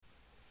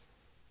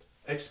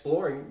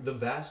exploring the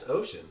vast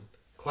ocean,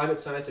 climate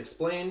science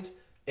explained,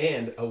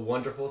 and a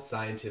wonderful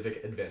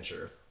scientific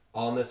adventure,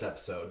 all in this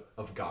episode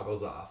of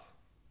Goggles Off.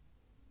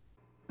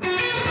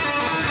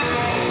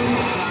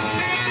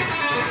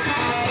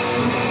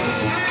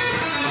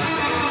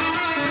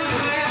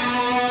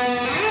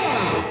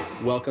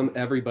 Welcome,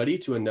 everybody,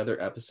 to another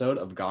episode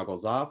of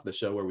Goggles Off, the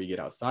show where we get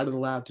outside of the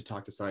lab to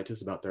talk to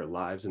scientists about their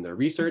lives and their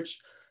research.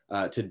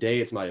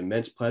 Today, it's my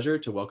immense pleasure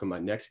to welcome my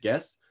next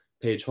guest,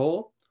 Paige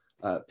Hull.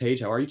 Paige,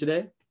 how are you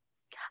today?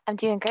 I'm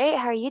doing great.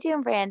 How are you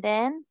doing,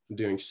 Brandon? I'm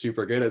doing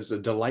super good. It was a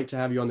delight to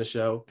have you on the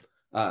show.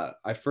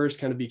 I first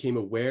kind of became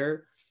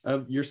aware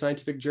of your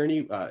scientific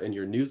journey in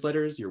your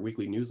newsletters, your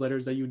weekly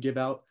newsletters that you would give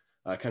out,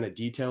 kind of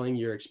detailing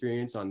your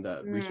experience on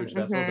the research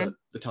vessel,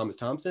 the Thomas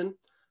Thompson.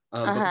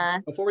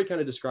 But before we kind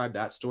of describe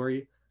that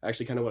story, I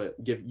actually kind of want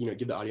to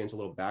give the audience a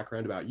little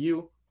background about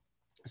you.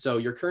 So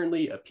you're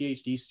currently a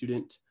PhD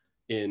student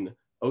in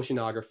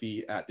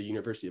oceanography at the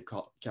University of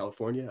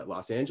California at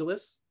Los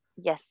Angeles.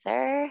 Yes,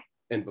 sir.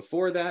 And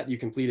before that, you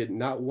completed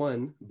not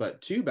one,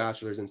 but two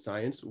bachelors in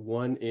science,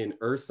 one in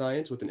earth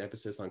science with an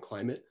emphasis on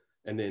climate,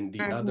 and then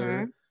the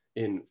other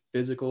in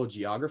physical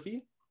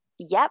geography.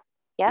 Yep.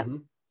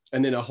 And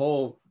then a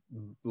whole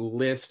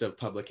list of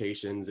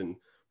publications and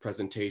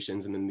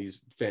presentations, and then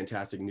these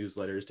fantastic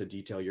newsletters to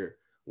detail your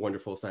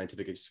wonderful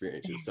scientific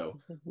experiences. So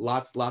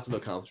lots of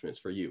accomplishments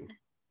for you.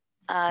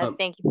 Thank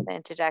you for the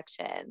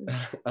introduction.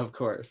 Of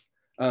course.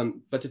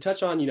 But to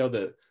touch on,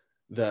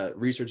 the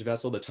research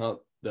vessel,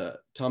 the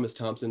Thomas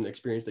Thompson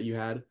experience that you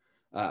had,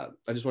 I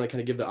just want to kind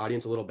of give the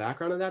audience a little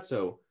background on that.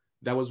 So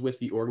that was with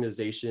the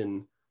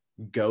organization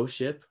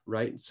GOSHIP,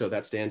 right? So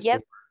that stands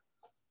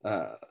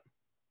for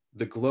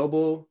the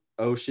Global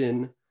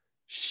Ocean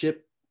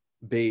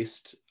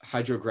Ship-Based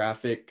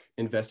Hydrographic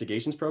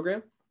Investigations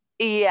Program.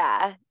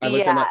 Yeah. I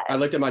looked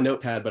at my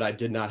notepad, but I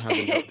did not have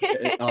the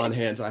note on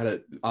hand, so I had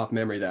it off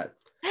memory that.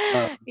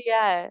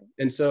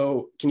 And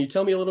so can you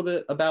tell me a little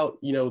bit about,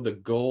 the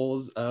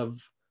goals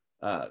of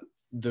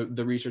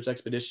the research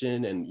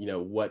expedition and,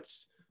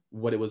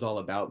 what it was all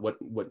about,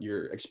 what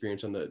your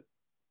experience on the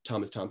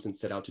Thomas Thompson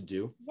set out to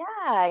do?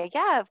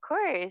 Yeah, of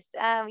course.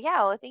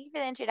 Well, thank you for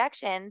the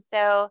introduction.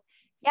 So,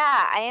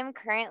 I am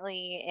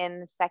currently in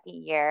the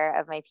second year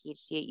of my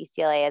PhD at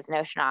UCLA as an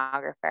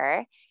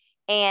oceanographer.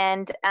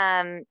 And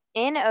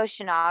in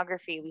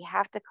oceanography, we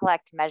have to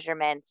collect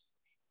measurements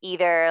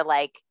either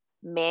like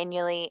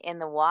manually in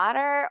the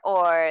water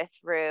or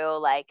through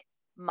like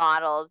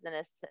models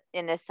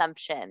and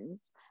assumptions.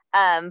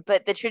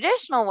 But the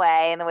traditional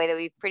way and the way that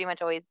we've pretty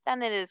much always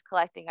done it is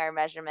collecting our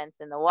measurements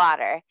in the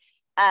water,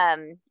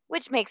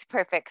 which makes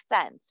perfect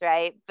sense,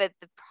 right? But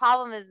the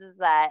problem is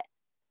that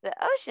the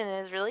ocean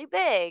is really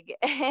big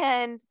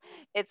and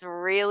it's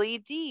really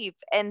deep.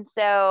 And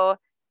so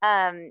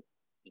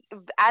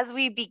as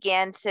we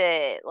began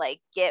to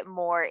like get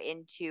more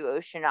into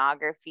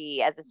oceanography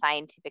as a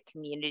scientific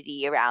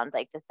community around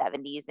like the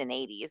 70s and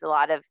 80s, a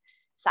lot of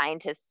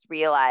scientists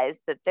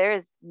realized that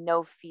there's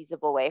no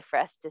feasible way for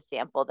us to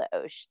sample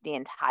the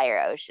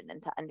entire ocean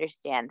and to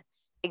understand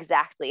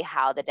exactly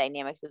how the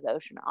dynamics of the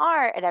ocean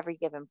are at every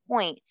given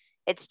point.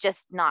 It's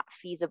just not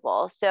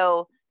feasible.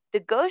 So the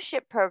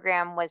GOSHIP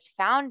program was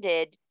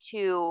founded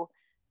to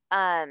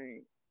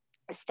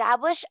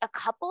establish a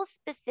couple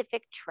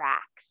specific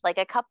tracks, like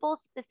a couple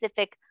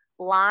specific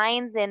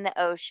lines in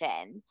the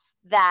ocean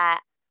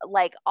that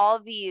like all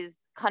these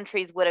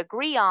countries would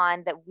agree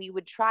on that we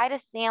would try to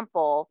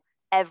sample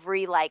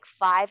every like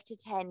 5 to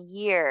 10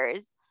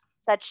 years,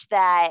 such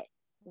that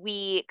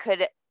we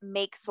could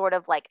make sort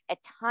of like a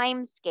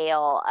time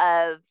scale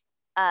of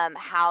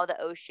how the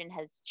ocean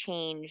has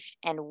changed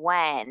and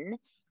when.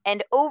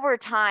 And over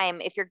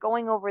time, if you're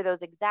going over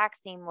those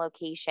exact same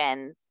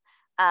locations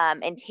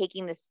and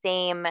taking the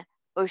same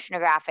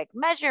oceanographic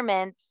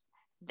measurements,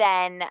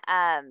 then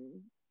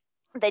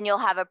you'll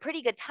have a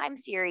pretty good time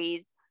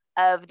series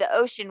of the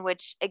ocean,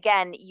 which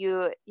again,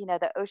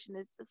 the ocean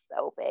is just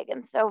so big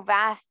and so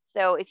vast.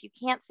 So if you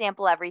can't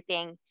sample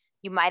everything,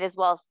 you might as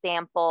well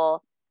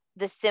sample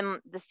the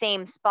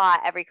same spot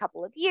every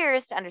couple of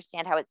years to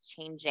understand how it's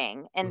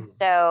changing. And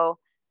so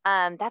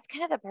that's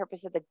kind of the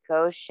purpose of the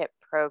GOSHIP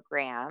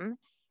program.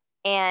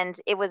 And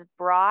it was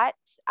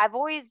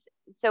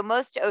so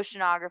most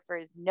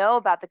oceanographers know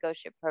about the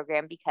GOSHIP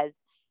program because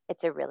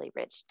it's a really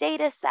rich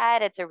data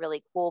set. It's a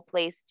really cool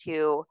place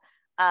to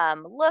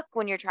look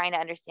when you're trying to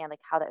understand like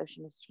how the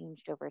ocean has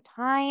changed over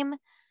time,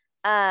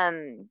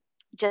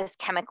 just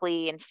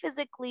chemically and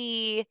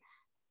physically.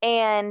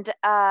 And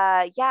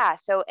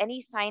so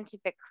any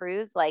scientific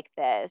cruise like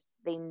this,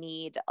 they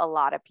need a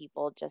lot of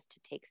people just to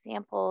take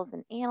samples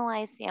and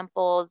analyze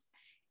samples.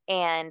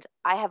 And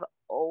I have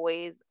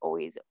always,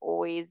 always,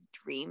 always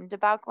dreamed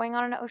about going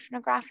on an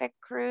oceanographic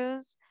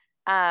cruise.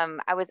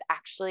 I was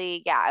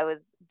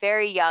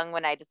very young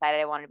when I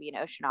decided I wanted to be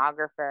an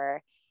oceanographer.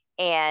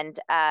 And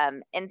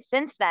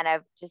since then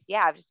I've just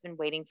been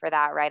waiting for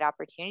that right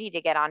opportunity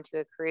to get onto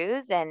a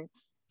cruise. And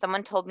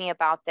someone told me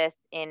about this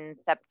in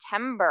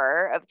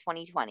September of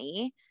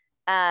 2020.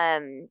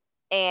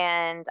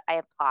 and I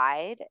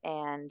applied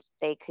and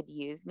they could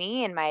use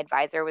me. And my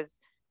advisor was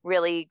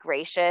really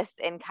gracious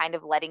in kind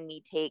of letting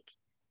me take,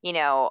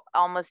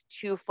 almost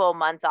 2 full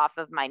months off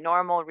of my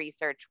normal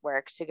research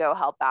work to go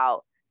help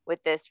out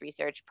with this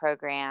research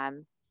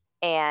program.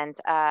 And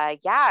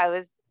yeah, it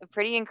was a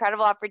pretty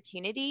incredible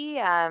opportunity.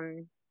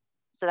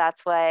 So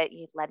that's what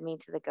led me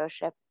to the Ghost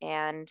Ship.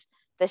 And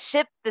the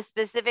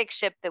specific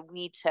ship that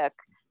we took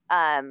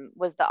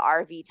was the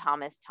RV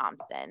Thomas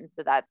Thompson.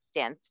 So that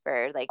stands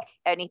for like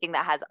anything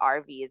that has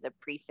RV as a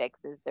prefix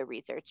is the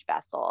research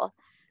vessel.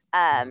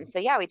 So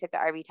yeah, we took the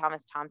RV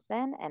Thomas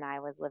Thompson, and I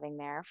was living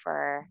there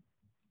for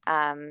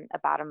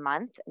about a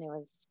month, and it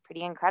was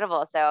pretty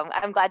incredible. So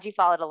I'm glad you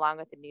followed along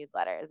with the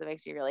newsletters. It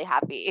makes me really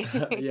happy.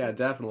 Yeah,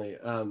 definitely.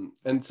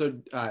 And so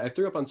I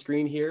threw up on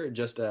screen here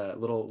just a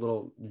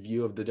little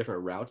view of the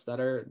different routes that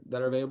are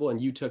available,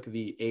 and you took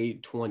the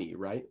A20,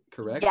 right?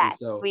 Correct. And Yes,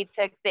 so we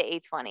took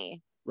the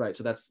A20. right,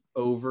 so that's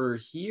over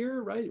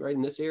here, right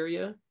in this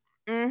area.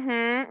 So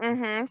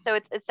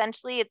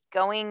it's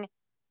going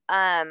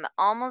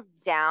almost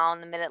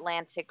down the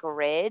Mid-Atlantic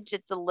Ridge.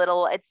 It's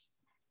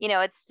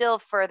still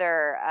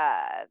further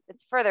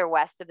it's further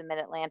west of the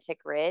Mid-Atlantic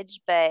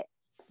Ridge, but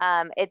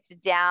it's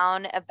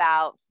down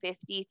about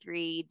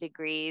 53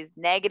 degrees,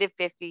 negative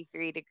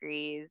 53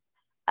 degrees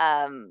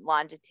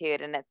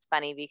longitude. And it's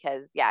funny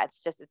because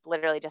it's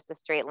literally just a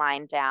straight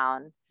line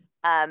down.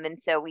 And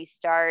so we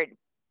start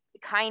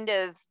kind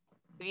of,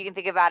 if you can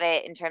think about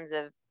it in terms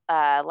of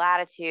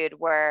latitude,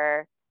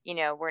 we're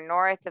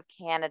north of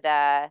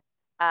Canada,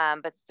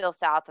 but still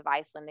south of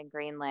Iceland and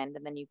Greenland.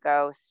 And then you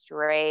go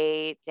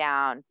straight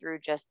down through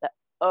just the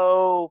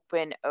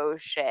open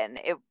ocean,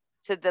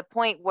 to the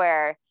point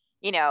where,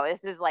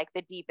 this is like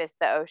the deepest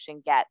the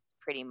ocean gets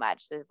pretty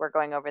much. We're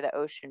going over the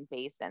ocean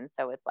basin.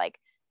 So it's like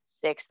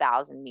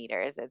 6,000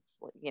 meters. It's,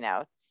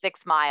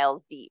 6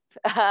 miles deep.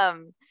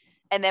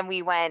 And then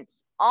we went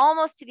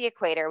almost to the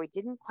equator. We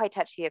didn't quite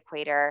touch the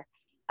equator.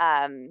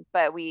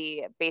 But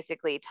we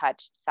basically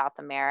touched South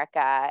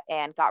America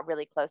and got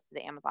really close to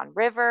the Amazon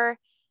River.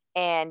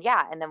 And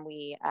then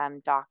we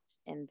docked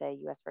in the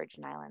US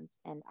Virgin Islands,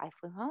 and I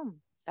flew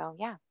home. So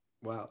yeah.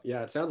 Wow.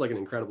 Yeah, it sounds like an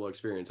incredible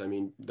experience. I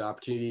mean, the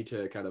opportunity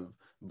to kind of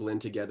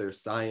blend together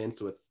science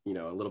with, a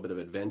little bit of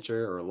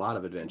adventure, or a lot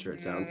of adventure,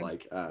 it sounds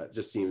like,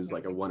 just seems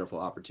like a wonderful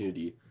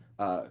opportunity.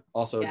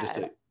 Also, just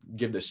to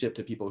give the ship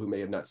to people who may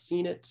have not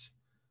seen it,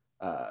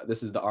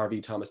 this is the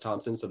RV Thomas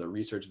Thompson, so the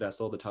research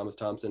vessel, the Thomas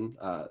Thompson,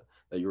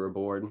 that you were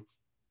aboard.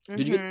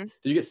 Did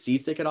you get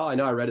seasick at all? I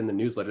know I read in the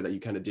newsletter that you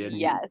kind of did.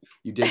 Yes.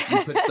 You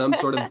put some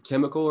sort of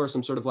chemical or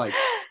some sort of like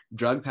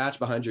drug patch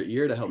behind your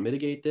ear to help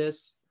mitigate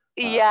this.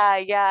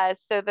 Yeah.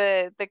 So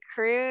the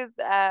cruise,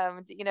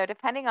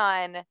 depending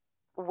on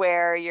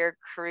where you're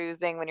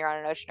cruising when you're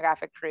on an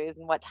oceanographic cruise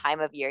and what time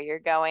of year you're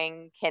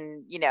going,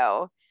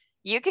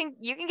 you can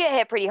get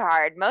hit pretty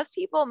hard. Most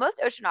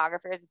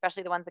oceanographers,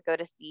 especially the ones that go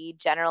to sea,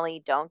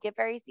 generally don't get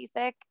very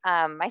seasick,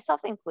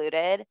 myself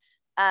included.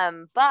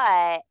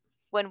 But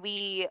when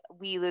we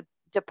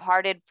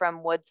departed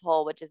from Woods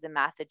Hole, which is in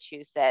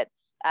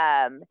Massachusetts,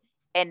 and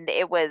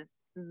it was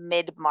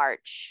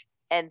mid-March,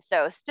 and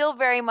so still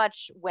very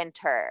much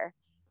winter.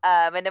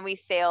 And then we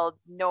sailed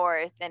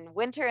north, and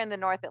winter in the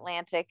North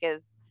Atlantic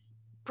is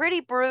pretty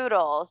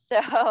brutal.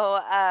 So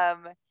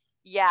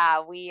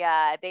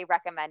they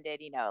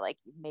recommended, like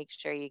make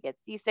sure you get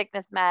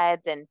seasickness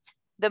meds, and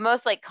the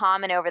most like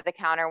common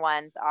over-the-counter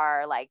ones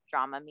are like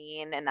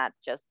Dramamine, and that's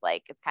just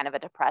like, it's kind of a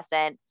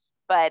depressant.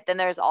 But then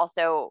there's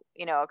also,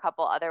 a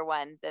couple other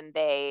ones, and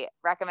they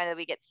recommended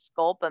we get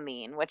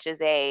scopolamine, which is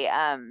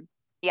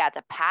it's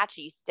a patch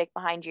you stick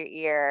behind your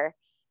ear.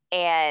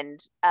 And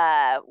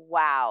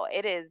wow,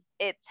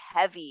 it's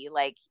heavy.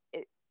 Like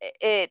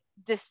it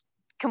just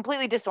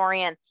completely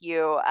disorients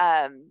you.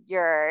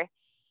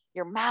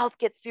 Your mouth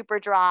gets super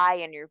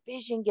dry and your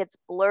vision gets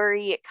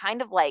blurry. It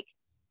kind of like,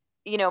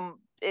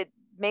 it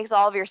makes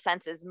all of your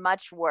senses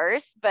much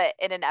worse, but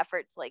in an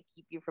effort to like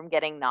keep you from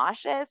getting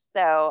nauseous.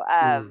 So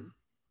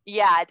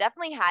I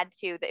definitely had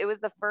to. It was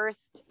the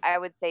first, I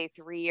would say,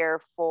 3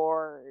 or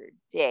 4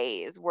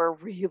 days were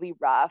really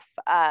rough.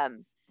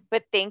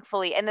 But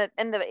thankfully, and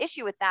the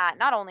issue with that,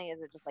 not only is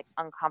it just like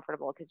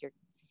uncomfortable because you're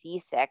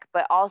seasick,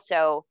 but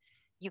also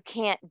you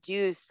can't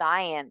do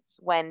science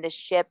when the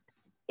ship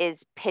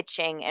is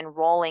pitching and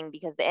rolling,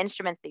 because the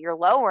instruments that you're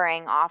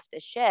lowering off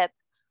the ship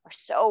are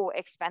so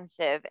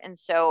expensive. And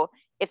so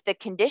if the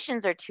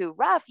conditions are too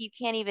rough, you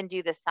can't even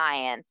do the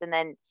science, and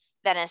then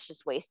it's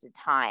just wasted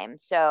time.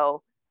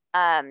 So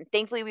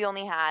thankfully we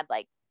only had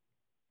like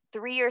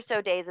 3 or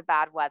so days of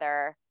bad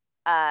weather.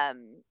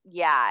 And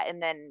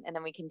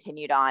then we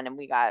continued on, and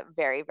we got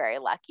very, very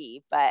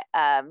lucky. But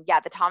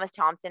the Thomas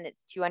Thompson,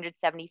 it's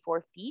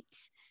 274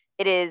 feet.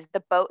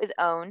 The boat is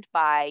owned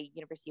by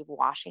University of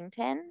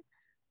Washington.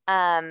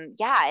 And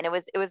it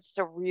was just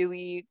a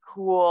really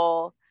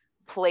cool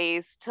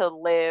place to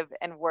live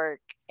and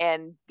work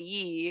and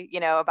be.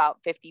 About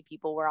 50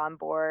 people were on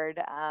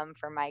board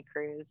for my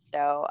cruise.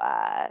 So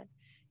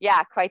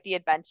quite the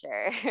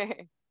adventure.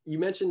 You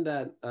mentioned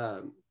that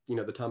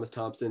the Thomas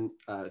Thompson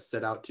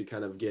set out to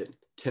kind of get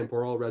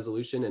temporal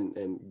resolution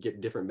and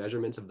get different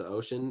measurements of the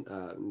ocean,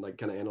 like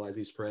kind of analyze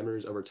these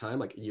parameters over time,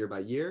 like year by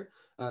year.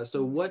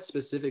 So what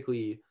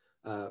specifically,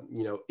 are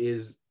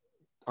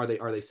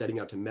they setting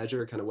out to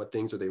measure? Kind of what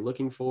things are they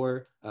looking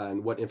for,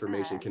 and what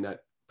information can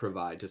that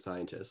provide to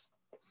scientists?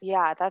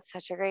 Yeah, that's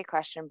such a great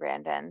question,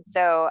 Brandon.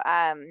 So,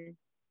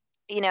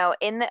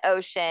 in the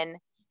ocean,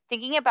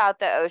 thinking about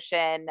the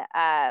ocean,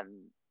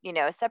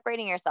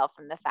 separating yourself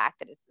from the fact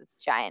that it's this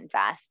giant,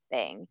 vast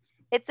thing,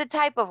 it's a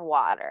type of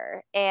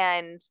water.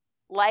 And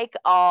like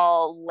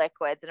all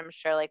liquids, and I'm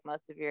sure like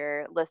most of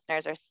your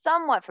listeners are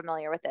somewhat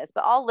familiar with this,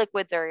 but all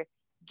liquids are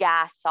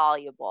gas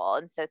soluble.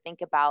 And so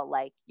think about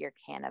like your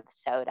can of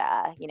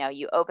soda.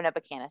 You open up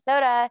a can of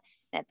soda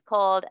and it's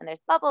cold and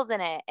there's bubbles in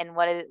it. And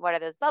what are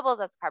those bubbles?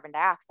 That's carbon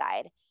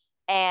dioxide.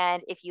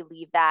 And if you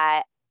leave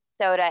that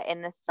soda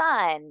in the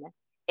sun,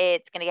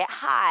 it's going to get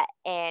hot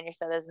and your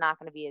soda is not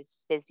going to be as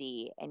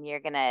fizzy and you're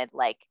going to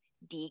like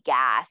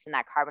degas and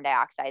that carbon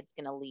dioxide is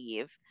going to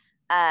leave.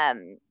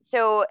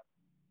 So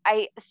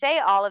I say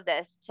all of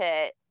this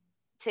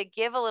to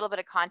give a little bit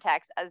of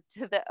context as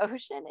to the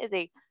ocean is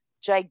a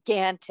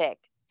gigantic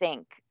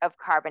sink of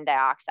carbon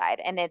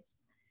dioxide. And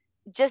it's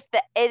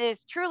it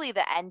is truly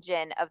the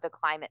engine of the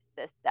climate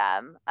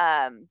system.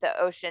 The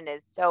ocean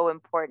is so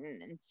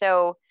important. And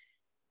so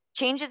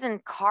changes in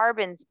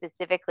carbon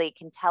specifically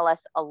can tell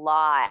us a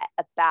lot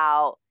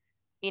about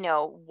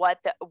what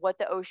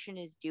the ocean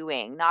is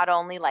doing, not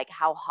only like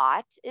how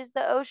hot is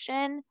the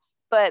ocean,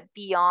 but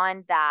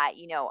beyond that,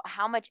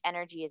 how much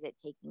energy is it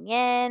taking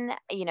in,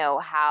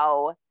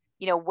 how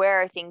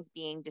where are things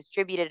being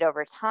distributed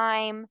over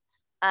time.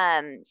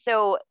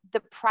 So the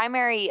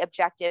primary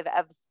objective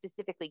of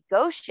specifically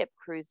ghost ship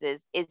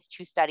cruises is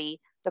to study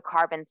the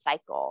carbon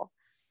cycle.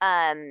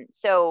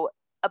 So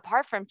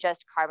apart from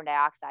just carbon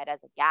dioxide as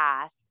a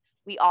gas,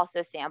 we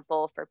also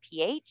sample for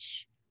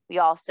pH. We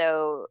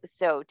also,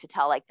 so to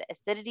tell like the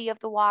acidity of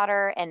the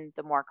water, and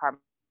the more carbon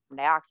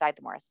dioxide,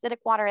 the more acidic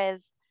water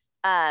is.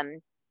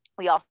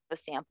 We also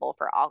sample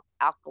for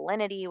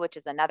alkalinity, which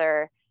is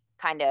another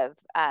kind of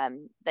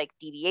like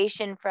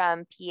deviation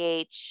from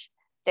pH.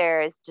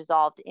 There's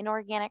dissolved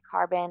inorganic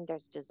carbon,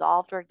 there's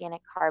dissolved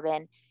organic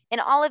carbon.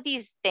 And all of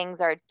these things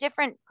are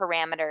different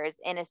parameters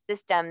in a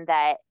system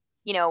that,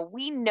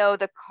 we know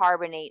the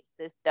carbonate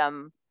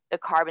system, the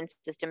carbon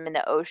system in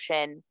the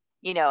ocean,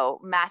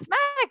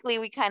 mathematically,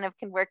 we kind of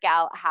can work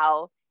out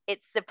how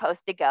it's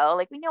supposed to go.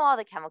 Like we know all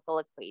the chemical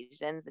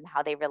equations and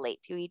how they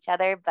relate to each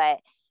other, but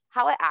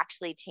how it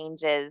actually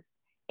changes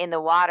in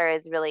the water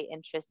is really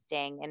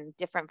interesting, and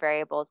different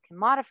variables can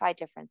modify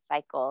different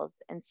cycles.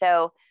 And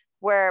so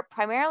we're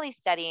primarily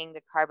studying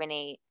the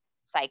carbonate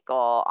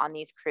cycle on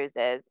these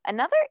cruises.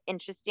 Another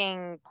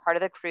interesting part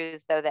of the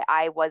cruise, though, that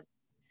I was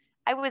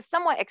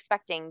somewhat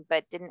expecting,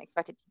 but didn't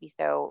expect it to be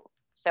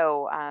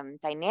so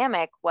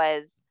dynamic,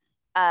 was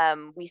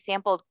we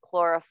sampled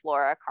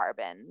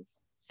chlorofluorocarbons.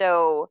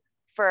 So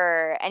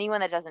for anyone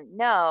that doesn't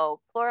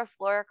know,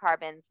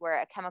 chlorofluorocarbons were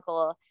a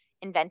chemical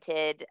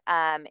invented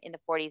in the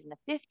 40s and the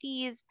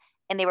 50s,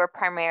 and they were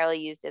primarily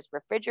used as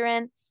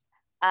refrigerants.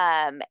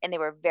 And they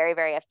were very,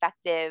 very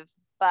effective,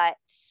 but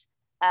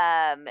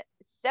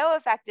so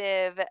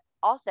effective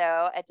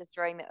also at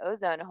destroying the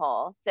ozone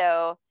hole.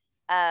 So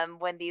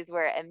when these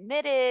were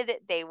emitted,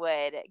 they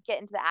would get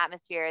into the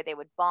atmosphere, they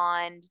would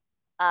bond,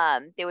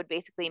 they would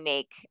basically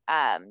make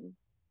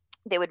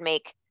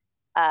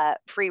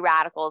free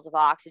radicals of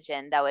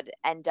oxygen that would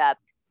end up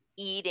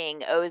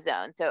eating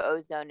ozone. So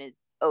ozone is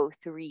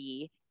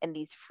O3, and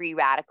these free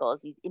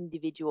radicals, these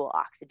individual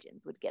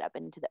oxygens, would get up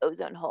into the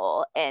ozone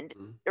hole and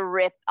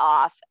rip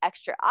off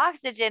extra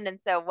oxygen. And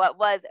so what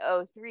was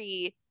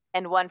O3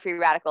 and one free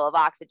radical of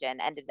oxygen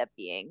ended up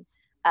being,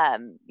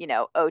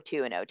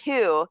 O2 and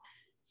O2.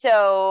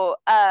 So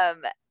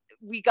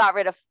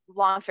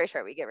long story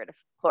short, we get rid of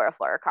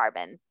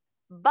chlorofluorocarbons.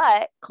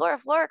 But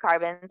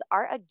chlorofluorocarbons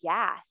are a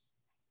gas.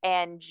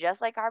 And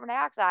just like carbon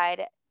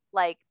dioxide,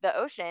 like the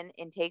ocean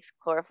intakes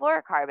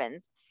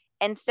chlorofluorocarbons.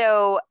 And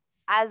so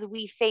as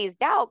we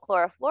phased out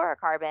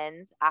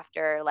chlorofluorocarbons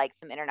after like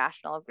some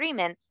international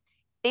agreements,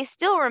 they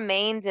still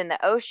remained in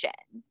the ocean.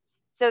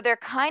 So they're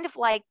kind of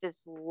like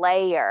this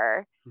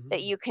layer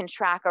that you can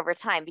track over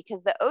time,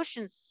 because the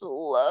ocean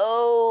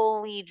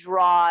slowly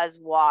draws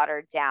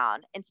water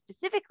down. And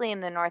specifically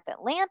in the North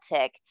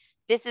Atlantic,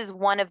 this is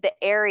one of the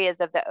areas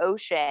of the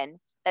ocean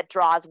that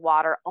draws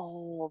water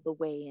all the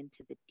way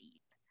into the deep.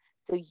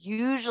 So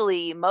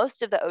usually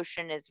most of the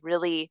ocean is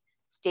really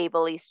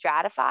stably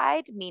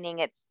stratified, meaning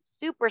it's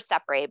super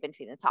separated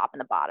between the top and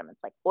the bottom.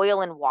 It's like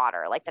oil and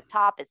water. Like the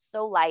top is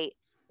so light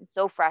and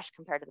so fresh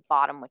compared to the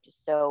bottom, which is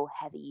so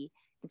heavy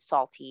and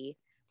salty.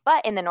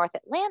 But in the North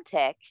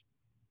Atlantic,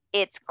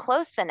 it's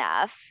close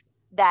enough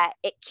that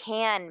it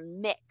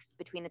can mix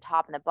between the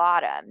top and the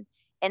bottom.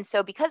 And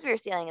so because we were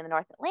sailing in the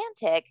North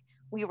Atlantic,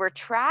 we were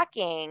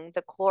tracking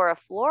the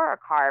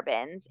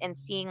chlorofluorocarbons and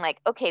seeing like,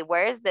 okay,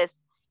 where is this,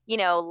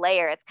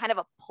 layer? It's kind of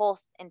a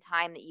pulse in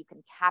time that you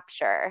can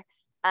capture.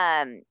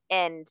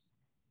 And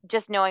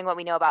just knowing what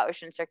we know about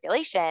ocean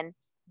circulation,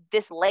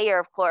 this layer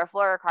of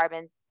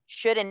chlorofluorocarbons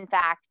should in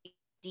fact be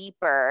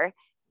deeper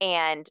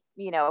and,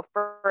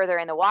 further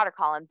in the water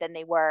column than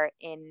they were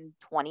in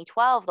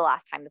 2012, the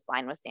last time this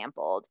line was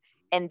sampled.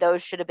 And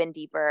those should have been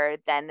deeper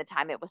than the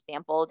time it was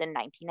sampled in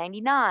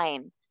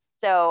 1999.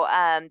 So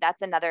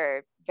that's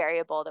another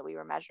variable that we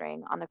were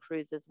measuring on the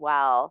cruise as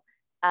well.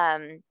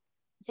 So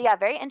yeah,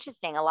 very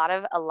interesting. A lot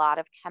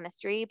of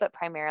chemistry, but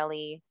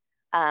primarily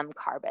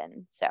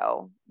carbon.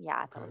 So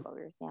yeah, Okay. that's what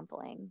we were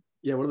sampling.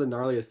 Yeah, one of the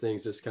gnarliest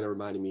things, just kind of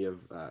reminding me of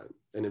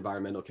an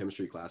environmental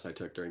chemistry class I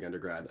took during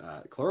undergrad.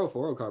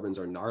 Chlorofluorocarbons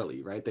are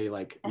gnarly, right? They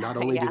like not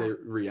only do Yeah. they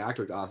react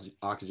with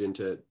oxygen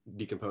to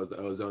decompose the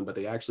ozone, but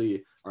they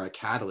actually are a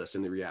catalyst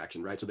in the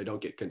reaction, right? So they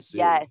don't get consumed,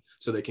 Yes.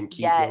 so they can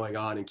keep Yes. going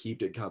on and keep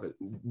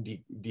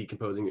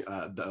decomposing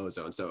the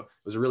ozone. So it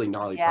was a really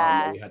gnarly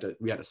problem Yeah. that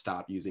we had to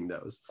stop using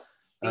those.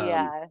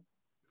 Yeah.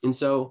 And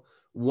so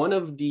one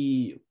of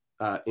the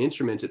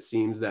instruments, it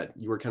seems, that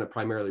you were kind of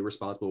primarily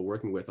responsible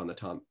working with on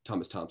the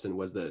Thomas Thompson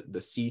was the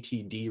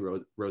CTD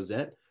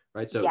rosette,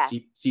 right? So Yes.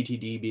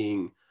 CTD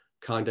being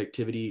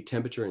conductivity,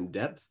 temperature, and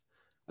depth.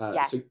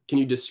 Yes. So can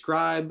you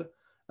describe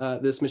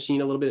this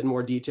machine a little bit in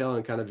more detail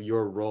and kind of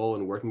your role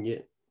in working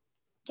it?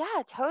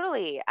 Yeah,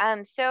 totally.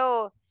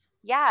 So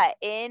yeah,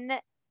 in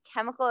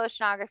chemical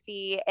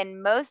oceanography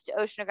and most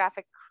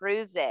oceanographic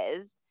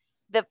cruises,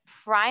 the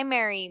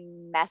primary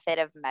method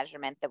of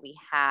measurement that we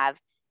have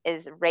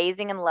is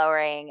raising and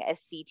lowering a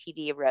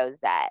CTD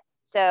rosette.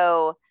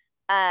 So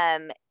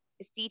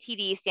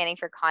CTD standing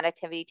for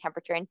conductivity,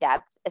 temperature, and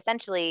depth.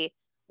 Essentially,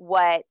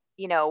 why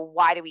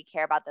do we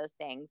care about those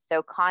things?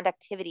 So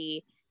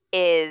conductivity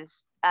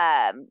is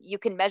you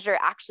can measure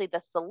actually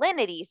the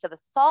salinity, so the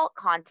salt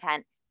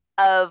content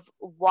of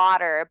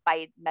water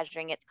by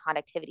measuring its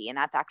conductivity. And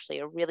that's actually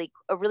a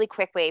really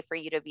quick way for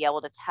you to be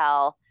able to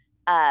tell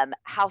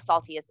how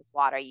salty is this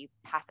water. You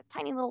pass a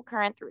tiny little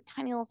current through a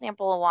tiny little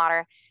sample of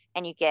water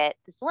and you get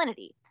the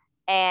salinity.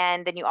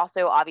 And then you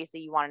also,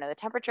 obviously, you want to know the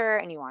temperature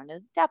and you want to know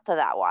the depth of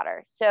that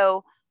water.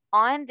 So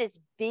on this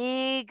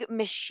big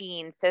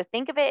machine, so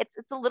think of it,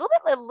 it's a little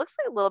bit, it looks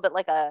like a little bit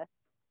like a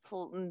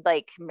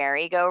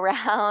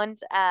merry-go-round,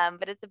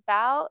 but it's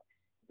about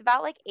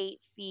like 8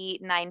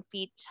 feet, 9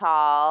 feet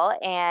tall,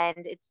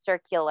 and it's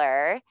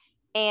circular.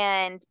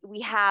 And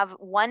we have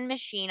one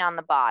machine on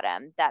the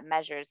bottom that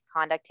measures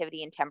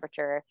conductivity and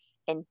temperature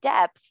and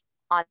depth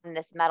on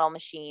this metal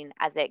machine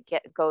as it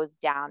goes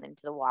down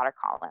into the water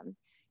column.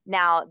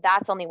 Now,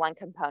 that's only one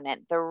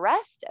component. The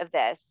rest of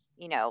this,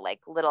 like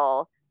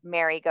little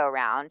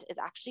merry-go-round, is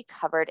actually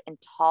covered in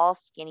tall,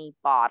 skinny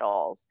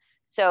bottles.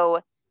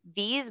 So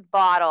these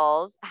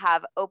bottles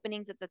have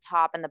openings at the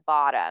top and the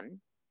bottom.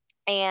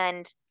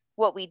 And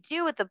what we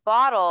do with the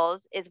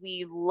bottles is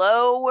we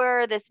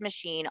lower this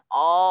machine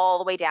all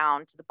the way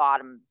down to the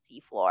bottom of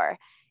the seafloor.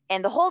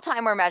 And the whole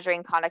time we're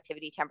measuring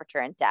conductivity, temperature,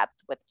 and depth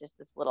with just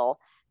this little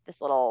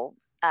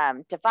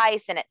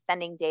device, and it's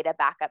sending data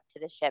back up to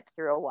the ship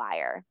through a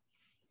wire.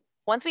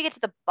 Once we get to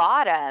the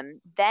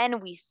bottom,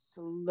 then we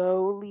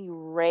slowly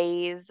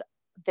raise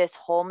this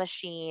whole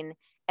machine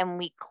and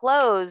we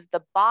close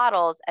the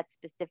bottles at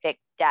specific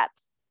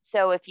depths.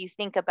 So if you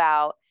think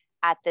about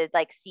at the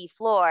sea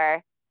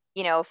floor,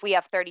 if we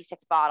have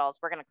 36 bottles,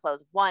 we're going to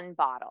close one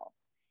bottle.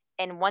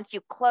 And once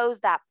you close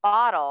that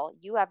bottle,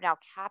 you have now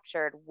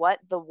captured what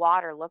the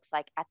water looks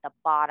like at the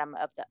bottom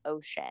of the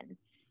ocean.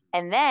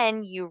 And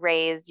then you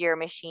raise your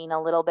machine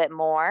a little bit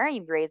more.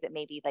 You raise it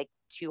maybe like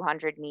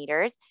 200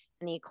 meters,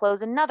 and then you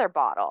close another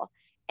bottle.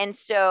 And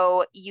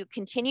so you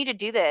continue to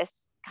do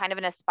this kind of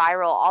in a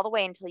spiral all the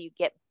way until you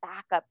get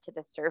back up to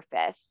the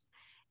surface.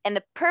 And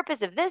the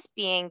purpose of this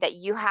being that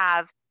you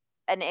have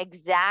an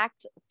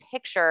exact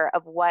picture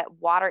of what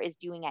water is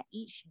doing at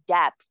each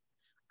depth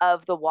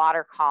of the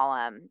water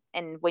column.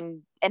 And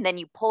then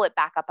you pull it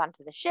back up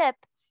onto the ship,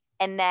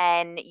 and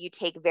then you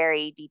take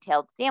very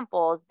detailed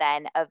samples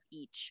then of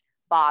each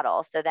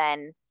bottle. So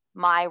then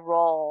my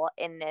role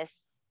in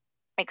this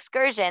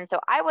excursion, so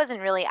I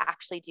wasn't really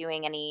actually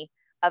doing any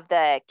of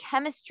the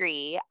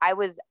chemistry. I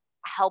was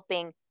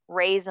helping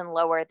raise and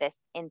lower this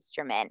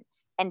instrument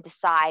and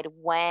decide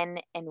when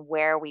and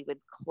where we would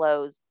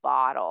close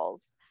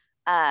bottles.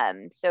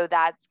 So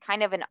that's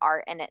kind of an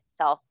art in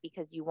itself,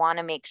 because you want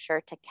to make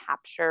sure to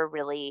capture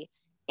really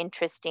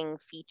interesting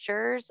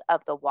features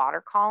of the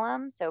water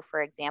column. So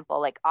for example,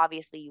 like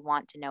obviously you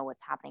want to know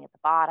what's happening at the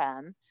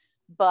bottom,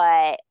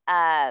 but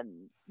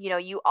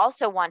you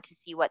also want to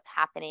see what's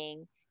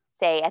happening,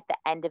 say, at the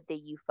end of the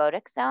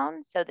euphotic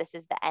zone. So this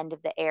is the end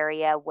of the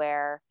area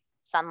where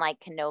sunlight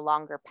can no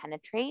longer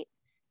penetrate.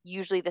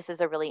 Usually this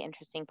is a really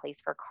interesting place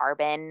for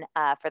carbon,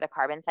 for the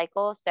carbon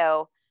cycle.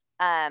 So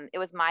it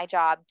was my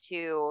job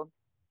to,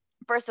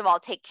 first of all,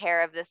 take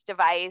care of this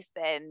device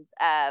and,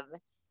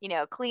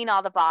 clean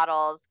all the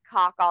bottles,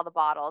 caulk all the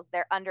bottles.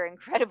 They're under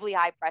incredibly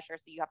high pressure,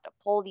 so you have to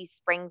pull these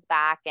springs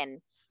back, and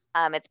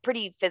it's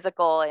pretty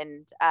physical.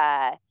 And so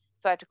I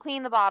have to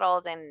clean the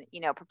bottles and,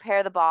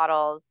 prepare the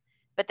bottles.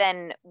 But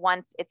then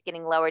once it's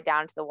getting lower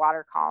down to the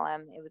water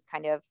column, it was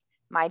kind of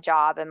my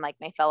job and like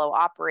my fellow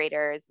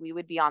operators, we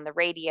would be on the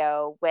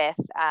radio with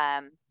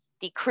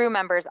the crew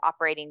members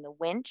operating the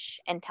winch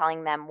and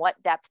telling them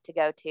what depth to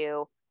go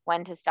to,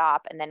 when to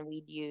stop, and then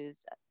we'd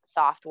use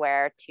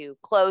software to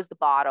close the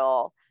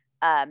bottle,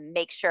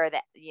 make sure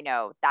that, you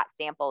know, that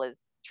sample is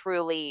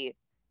truly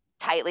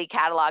tightly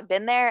cataloged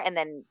in there, and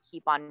then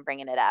keep on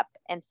bringing it up.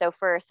 And so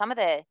for some of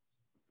the,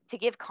 to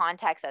give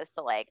context as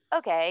to like,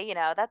 okay, you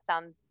know, that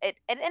sounds it,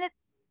 and it's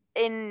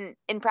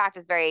in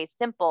practice very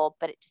simple,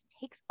 but it just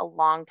takes a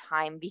long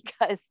time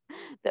because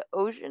the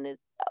ocean is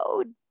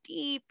so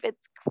deep.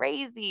 It's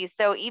crazy.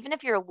 So even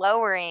if you're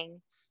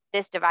lowering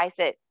this device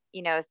at,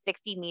 you know,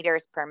 60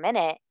 meters per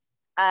minute,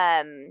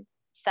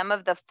 some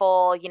of the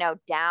full, you know,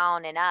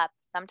 down and up,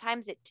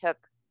 sometimes it took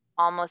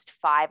almost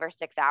 5 or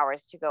 6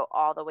 hours to go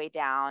all the way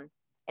down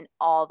and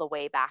all the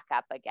way back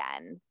up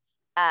again.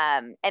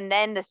 And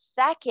then the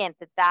second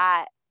that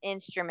that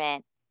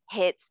instrument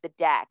hits the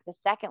deck, the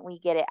second we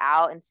get it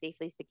out and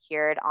safely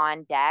secured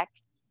on deck,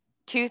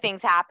 two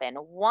things happen.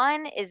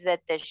 One is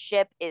that the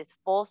ship is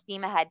full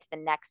steam ahead to the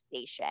next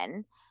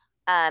station,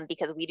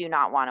 because we do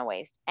not want to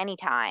waste any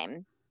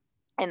time.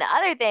 And the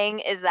other thing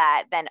is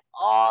that then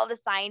all the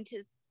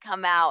scientists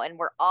come out and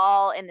we're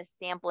all in the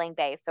sampling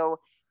bay. So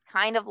it's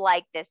kind of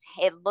like this,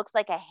 it looks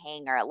like a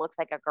hangar, it looks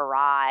like a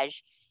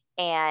garage.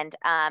 And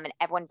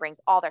everyone brings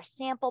all their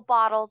sample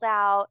bottles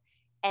out.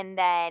 And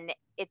then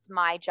it's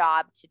my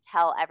job to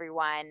tell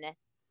everyone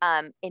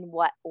in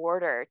what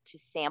order to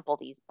sample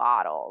these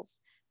bottles.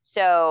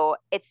 So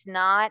it's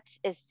not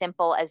as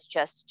simple as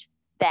just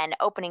then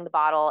opening the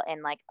bottle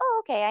and like,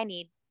 oh, okay, I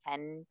need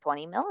 10,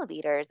 20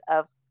 milliliters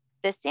of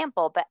this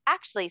sample. But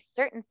actually,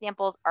 certain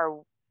samples are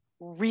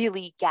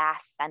really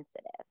gas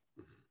sensitive.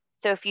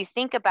 So if you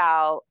think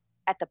about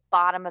at the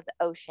bottom of the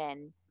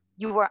ocean,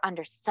 you are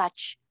under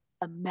such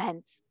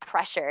immense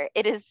pressure.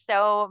 It is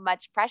so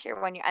much pressure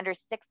when you're under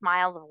 6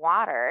 miles of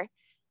water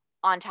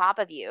on top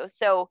of you.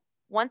 So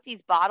once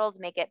these bottles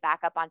make it back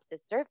up onto the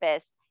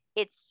surface,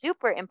 it's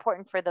super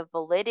important for the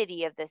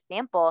validity of the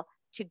sample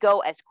to go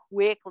as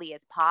quickly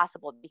as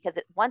possible, because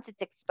once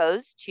it's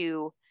exposed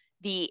to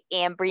the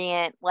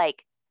ambient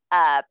like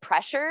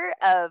pressure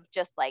of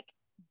just like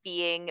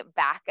being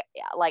back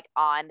like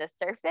on the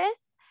surface,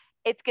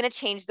 it's going to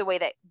change the way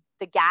that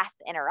the gas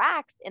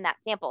interacts in that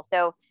sample.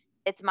 So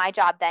it's my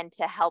job then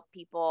to help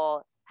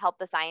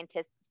the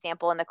scientists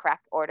sample in the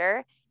correct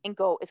order and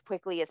go as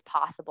quickly as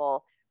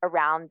possible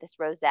around this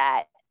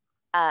rosette,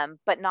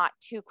 but not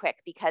too quick,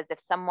 because if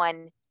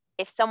someone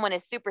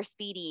is super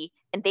speedy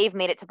and they've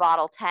made it to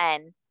bottle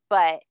 10,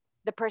 but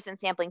the person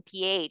sampling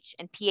pH,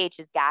 and pH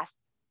is gas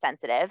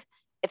sensitive,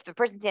 if the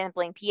person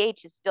sampling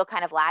pH is still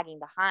kind of lagging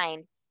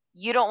behind,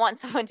 you don't want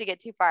someone to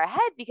get too far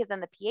ahead, because then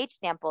the pH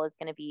sample is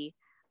going to be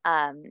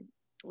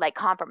like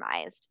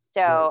compromised.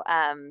 So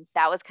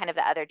that was kind of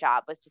the other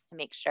job, was just to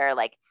make sure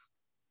like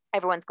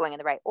everyone's going in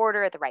the right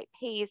order at the right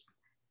pace.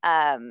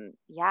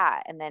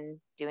 Yeah, and then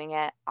doing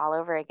it all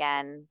over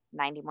again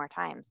 90 more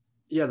times.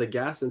 Yeah, the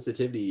gas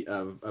sensitivity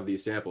of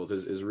these samples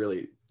is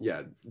really,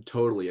 yeah,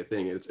 totally a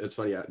thing. It's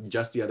funny.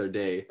 Just the other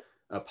day,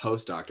 a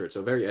postdoctorate,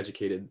 so a very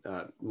educated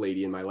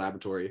lady in my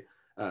laboratory,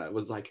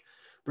 was like,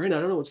 Brandon,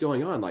 I don't know what's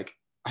going on. Like,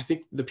 I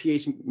think the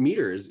pH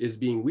meter is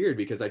being weird,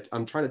 because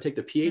I'm trying to take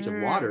the pH of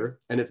water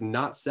and it's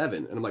not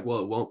 7. And I'm like, well,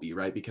 it won't be,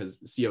 right? Because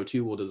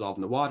CO2 will dissolve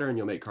in the water and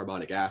you'll make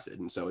carbonic acid.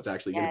 And so it's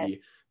actually going to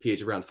be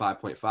pH around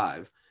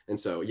 5.5. And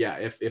so, yeah,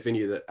 if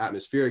any of the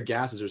atmospheric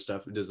gases or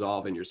stuff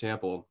dissolve in your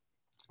sample,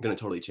 going to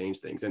totally change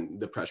things, and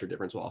the pressure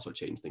difference will also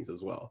change things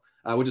as well,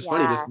 which is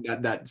funny,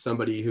 just that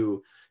somebody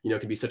who, you know,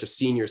 can be such a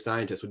senior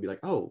scientist would be like,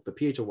 oh, the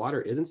pH of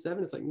water isn't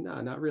 7. It's like,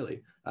 nah, not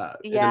really,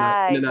 in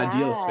an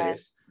ideal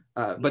space.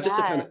 But just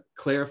to kind of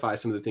clarify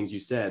some of the things you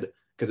said,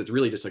 because it's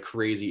really just a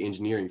crazy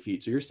engineering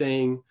feat. So you're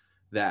saying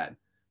that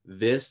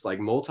this like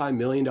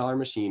multi-million-dollar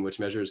machine, which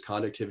measures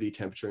conductivity,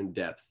 temperature, and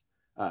depth,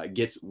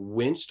 gets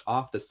winched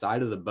off the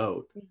side of the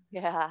boat,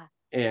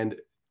 and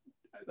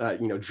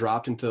you know,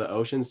 dropped into the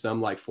ocean, some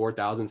like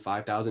 4,000,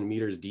 5,000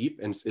 meters deep,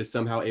 and is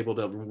somehow able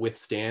to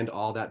withstand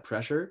all that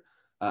pressure.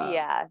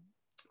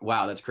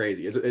 Wow, that's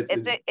crazy.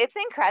 It's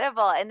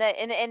incredible. And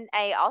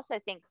I also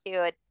think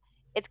too,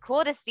 it's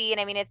cool to see. And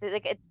I mean,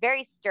 it's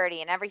very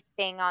sturdy, and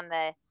everything on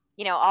the,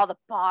 you know, all the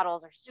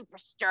bottles are super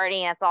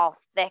sturdy and it's all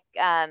thick.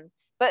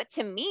 But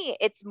to me,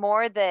 it's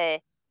more the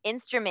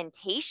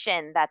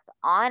instrumentation that's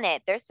on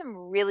it. There's some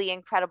really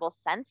incredible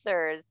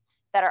sensors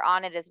that are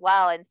on it as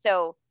well. And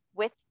so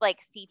with like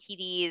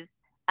CTDs,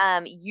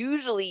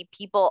 usually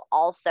people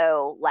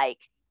also like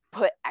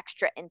put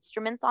extra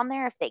instruments on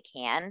there if they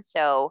can.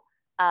 So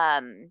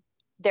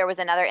there was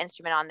another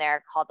instrument on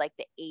there called like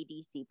the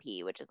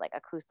ADCP, which is like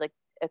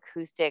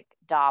acoustic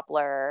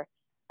Doppler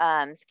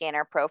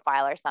scanner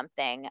profile or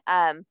something.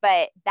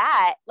 But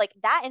that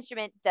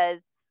instrument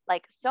does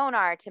like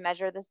sonar to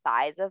measure the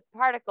size of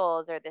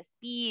particles or the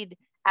speed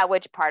at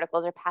which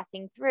particles are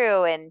passing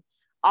through. And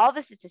all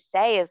this is to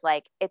say is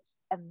like, it's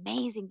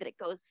amazing that it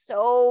goes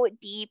so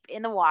deep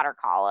in the water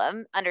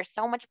column under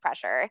so much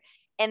pressure.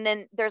 And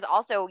then there's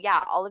also,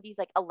 all of these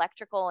like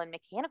electrical and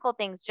mechanical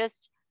things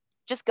just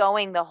just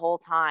going the whole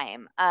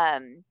time.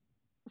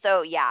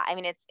 So yeah, I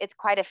mean, it's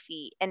quite a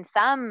feat. And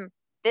some,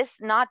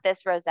 not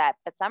this rosette,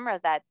 but some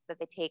rosettes that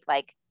they take,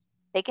 like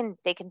they can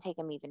take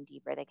them even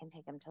deeper. They can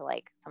take them to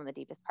like some of the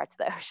deepest parts of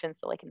the ocean.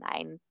 So like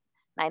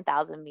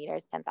 9,000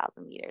 meters,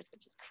 10,000 meters,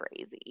 which is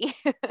crazy.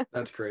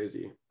 That's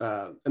crazy.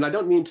 And I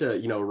don't mean to,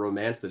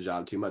 romance the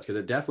job too much because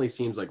it definitely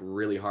seems like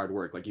really hard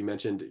work. Like you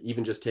mentioned,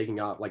 even just taking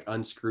out, like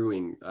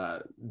unscrewing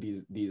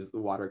these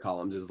water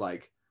columns is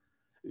like,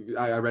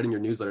 I read in your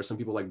newsletter, some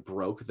people like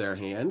broke their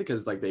hand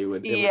because like the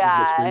screen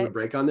Yeah. would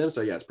break on them.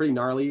 So yeah, it's pretty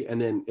gnarly. And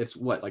then it's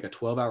what, like a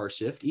 12-hour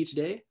shift each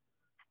day?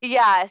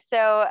 Yeah,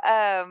 so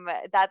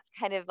that's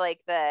kind of like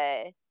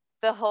the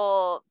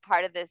whole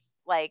part of this,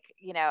 like,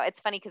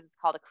 it's funny because it's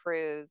called a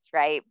cruise,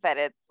 right? But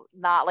it's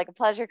not like a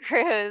pleasure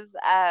cruise.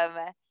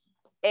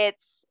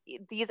 It's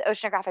These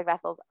oceanographic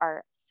vessels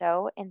are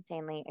so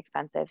insanely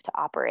expensive to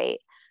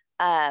operate.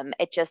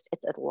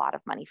 It's a lot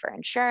of money for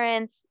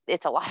insurance.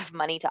 It's a lot of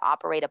money to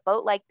operate a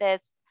boat like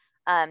this.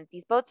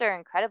 These boats are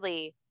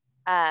incredibly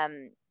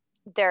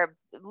they're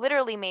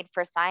literally made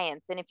for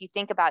science. And if you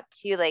think about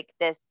too, like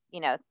this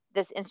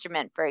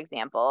instrument, for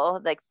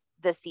example, like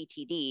the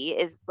CTD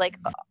is like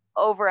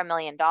over $1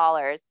 million.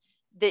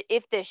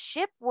 If the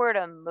ship were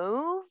to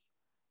move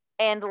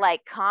and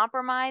like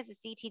compromise the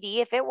CTD,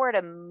 if it were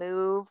to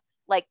move,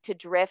 like to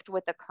drift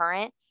with the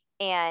current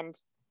and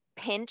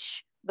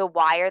pinch the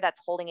wire that's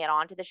holding it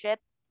onto the ship,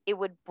 it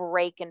would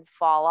break and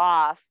fall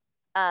off.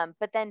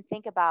 But then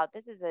think about,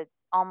 this is a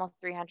almost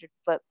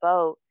 300-foot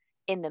boat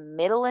in the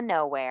middle of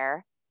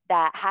nowhere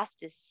that has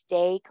to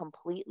stay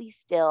completely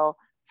still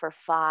for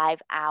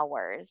 5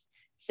 hours.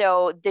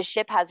 So the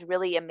ship has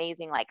really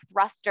amazing like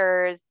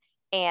thrusters,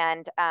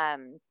 and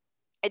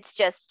it's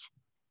just,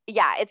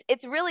 yeah,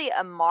 it's really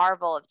a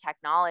marvel of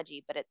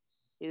technology, but it's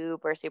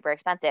super, super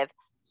expensive.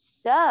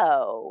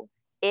 So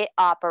it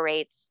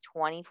operates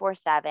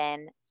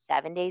 24/7,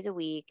 7 days a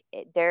week.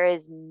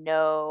 There's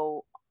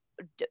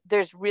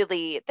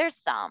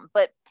some,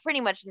 but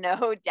pretty much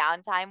no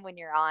downtime when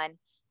you're on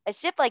a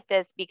ship like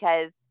this,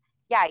 because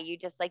yeah, you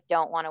just like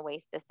don't want to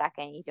waste a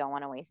second. You don't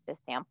want to waste a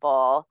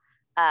sample.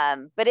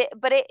 But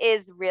it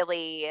is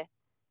really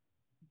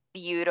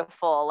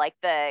beautiful, like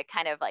the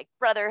kind of like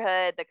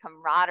brotherhood, the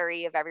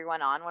camaraderie of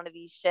everyone on one of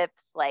these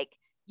ships. Like,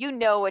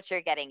 what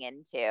you're getting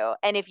into,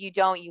 and if you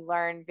don't, you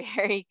learn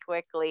very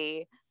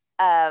quickly.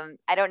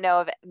 I don't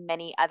know of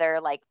many other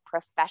like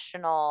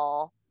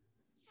professional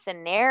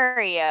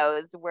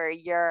scenarios where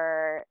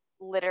you're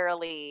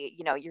literally,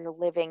 you're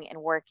living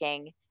and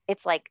working.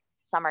 It's like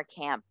summer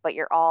camp, but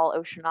you're all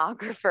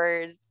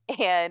oceanographers.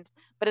 And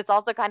but it's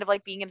also kind of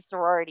like being in a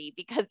sorority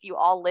because you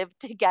all live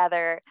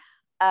together.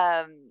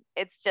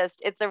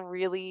 It's a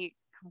really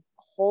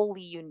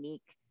wholly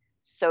unique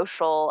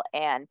social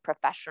and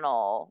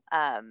professional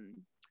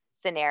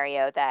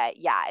scenario that,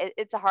 yeah,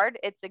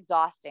 it's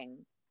exhausting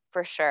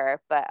for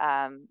sure, but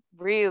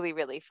really,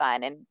 really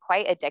fun and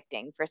quite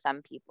addicting for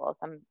some people.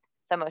 Some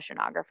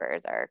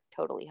oceanographers are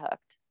totally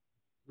hooked.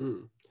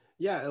 Mm.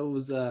 Yeah, it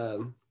was.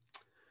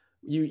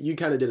 You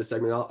kind of did a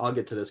segment. I'll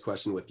get to this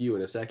question with you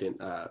in a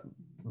second.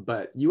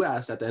 But you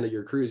asked at the end of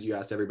your cruise, you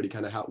asked everybody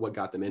kind of what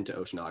got them into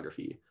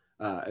oceanography.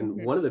 And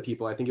Mm-hmm. one of the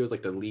people, I think it was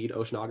like the lead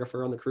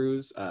oceanographer on the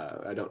cruise.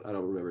 I don't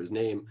remember his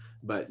name,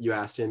 but you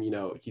asked him.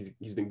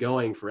 He's been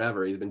going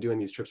forever. He's been doing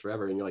these trips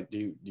forever, and you're like,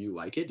 do you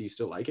like it? Do you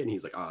still like it? And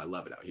he's like, oh, I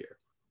love it out here.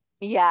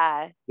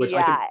 Yeah, Which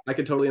yeah. I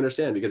could totally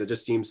understand because it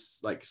just seems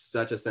like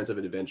such a sense of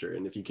an adventure.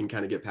 And if you can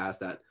kind of get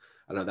past that,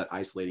 I don't know, that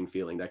isolating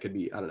feeling, that could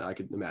be, I don't know, I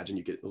could imagine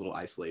you get a little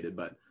isolated,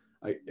 but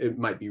it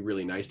might be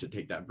really nice to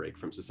take that break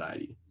from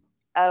society.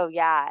 Oh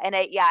yeah. And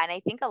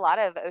I think a lot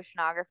of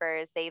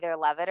oceanographers, they either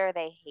love it or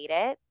they hate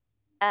it.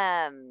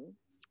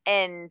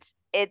 And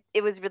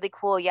it was really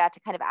cool, yeah, to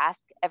kind of ask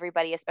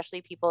everybody,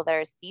 especially people that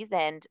are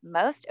seasoned.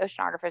 Most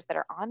oceanographers that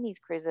are on these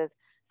cruises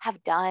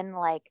have done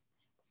like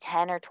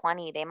 10 or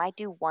 20. They might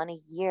do one a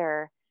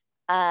year,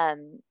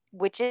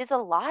 which is a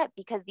lot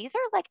because these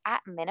are like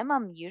at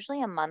minimum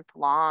usually a month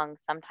long,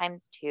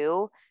 sometimes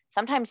two,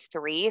 sometimes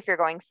three if you're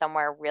going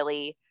somewhere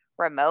really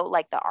remote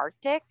like the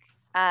Arctic.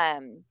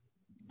 Um,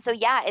 so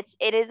yeah,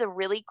 it is a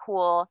really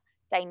cool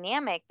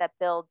dynamic that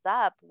builds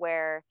up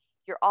where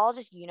you're all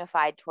just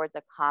unified towards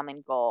a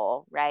common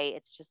goal, right?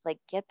 It's just like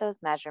get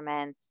those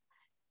measurements,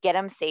 get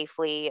them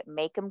safely,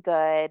 make them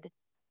good.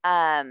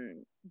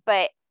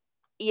 But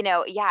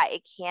yeah,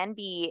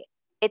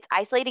 it's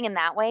isolating in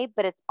that way,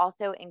 but it's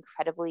also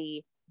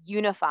incredibly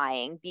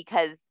unifying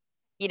because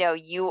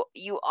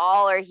you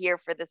all are here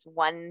for this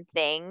one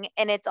thing,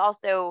 and it's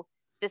also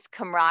this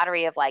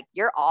camaraderie of like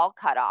you're all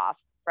cut off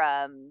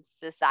from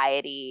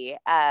society.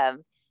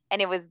 And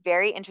it was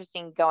very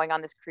interesting going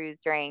on this cruise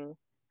during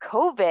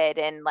COVID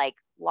and like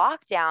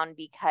lockdown,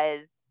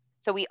 because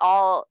so we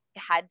all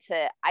had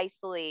to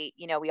isolate,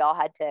 we all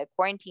had to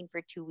quarantine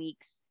for 2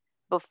 weeks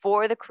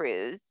before the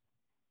cruise.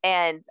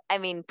 And I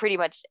mean, pretty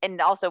much, and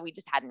also we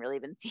just hadn't really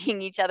been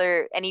seeing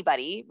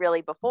anybody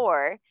really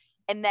before.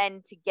 And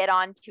then to get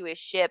onto a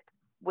ship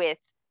with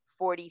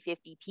 40,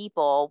 50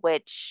 people,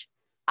 which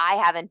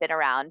I haven't been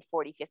around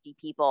 40, 50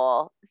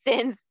 people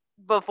since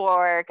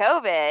before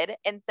COVID.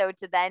 And so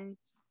to then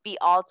be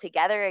all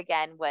together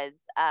again was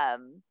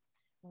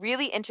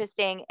really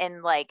interesting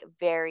and like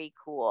very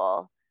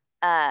cool.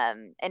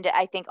 And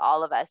I think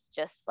all of us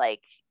just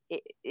like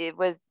it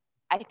was,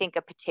 I think,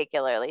 a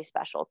particularly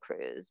special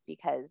cruise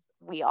because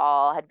we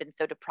all had been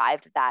so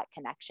deprived of that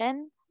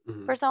connection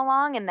Mhm. for so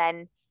long. And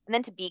then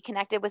to be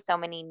connected with so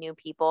many new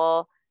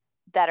people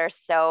that are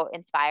so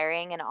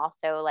inspiring and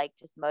also like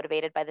just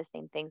motivated by the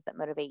same things that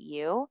motivate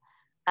you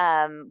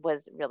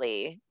was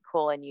really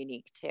cool and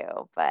unique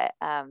too. But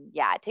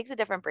yeah, it takes a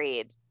different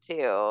breed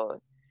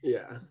to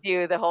Yeah.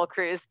 do the whole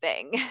cruise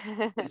thing.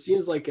 It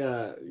seems like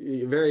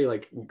very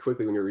like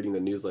quickly when you're reading the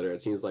newsletter,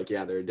 it seems like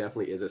yeah, there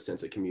definitely is a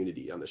sense of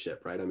community on the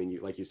ship, right? I mean,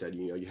 you like you said,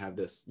 you know, you have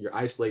this, you're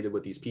isolated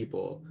with these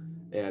people,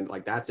 and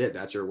like that's it,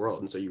 that's your world,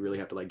 and so you really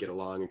have to like get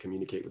along and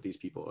communicate with these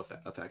people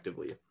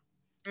effectively.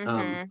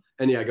 Hmm.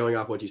 And yeah, going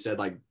off what you said,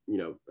 like you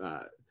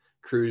know,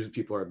 cruise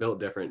people are built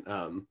different.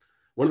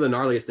 One of the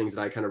gnarliest things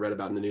that I kind of read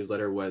about in the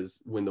newsletter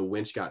was when the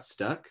winch got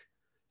stuck.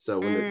 So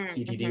when the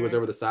CTD was Mm-hmm.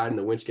 over the side and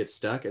the winch gets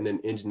stuck, and then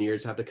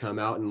engineers have to come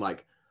out and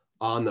like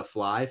on the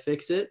fly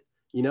fix it.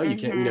 You know, you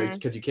can't, you know, Hmm.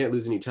 because you can't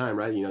lose any time,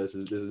 right? You know, this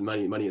is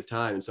money, money is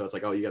time, and so it's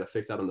like, oh, you got to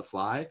fix that on the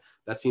fly.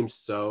 That seems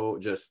so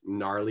just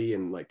gnarly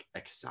and like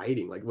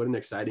exciting. Like, what an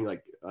exciting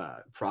like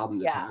problem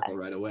to Yeah. tackle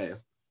right away.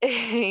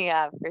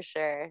 Yeah, for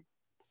sure.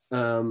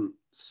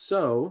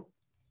 So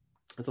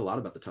that's a lot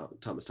about the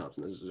Thomas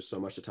Thompson. There's just so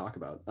much to talk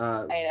about.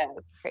 I know,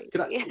 it's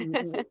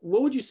crazy.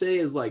 What would you say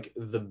is like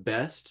the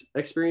best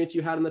experience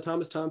you had in the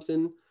Thomas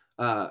Thompson?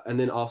 And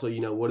then also,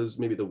 you know, what is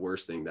maybe the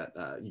worst thing that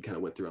you kind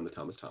of went through on the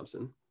Thomas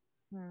Thompson?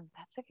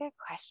 That's a good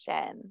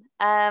question.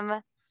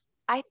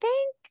 I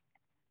think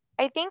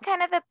I think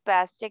kind of the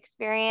best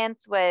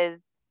experience was,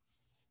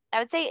 I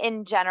would say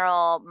in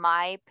general,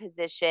 my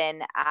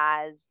position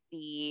as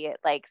the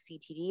like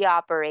CTD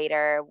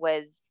operator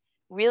was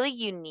really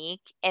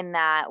unique in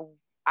that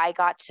I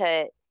got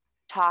to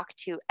talk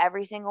to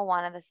every single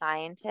one of the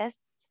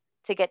scientists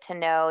to get to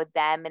know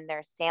them and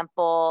their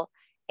sample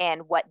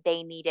and what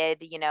they needed.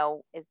 You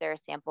know, is their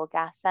sample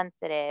gas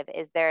sensitive?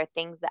 Is there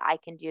things that I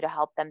can do to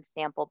help them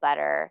sample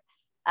better?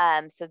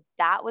 So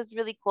that was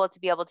really cool to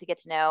be able to get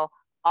to know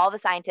all the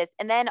scientists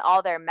and then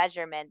all their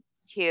measurements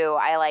too.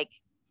 I like,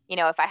 you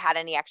know, if I had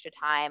any extra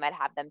time, I'd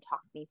have them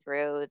talk me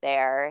through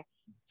their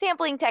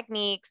sampling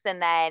techniques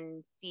and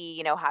then see,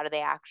 you know, how do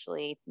they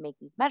actually make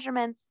these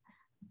measurements.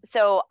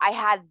 So I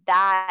had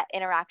that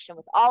interaction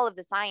with all of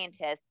the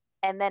scientists.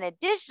 And then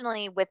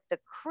additionally with the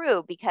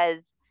crew,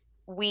 because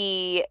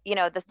we, you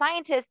know, the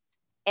scientists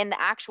and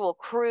the actual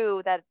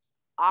crew that's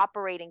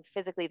operating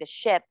physically the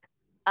ship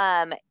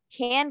um,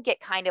 can get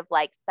kind of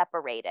like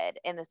separated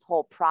in this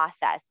whole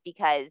process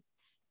because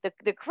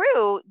the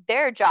crew,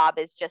 their job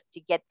is just to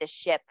get the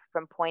ship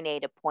from point A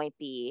to point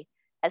B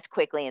as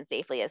quickly and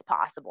safely as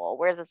possible.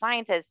 Whereas the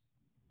scientists,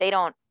 they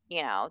don't,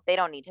 you know, they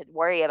don't need to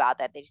worry about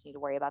that. They just need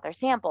to worry about their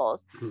samples.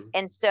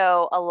 And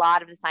so a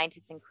lot of the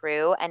scientists and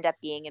crew end up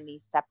being in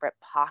these separate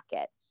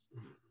pockets.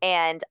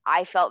 And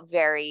I felt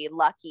very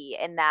lucky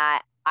in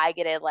that I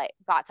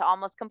got to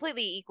almost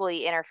completely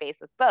equally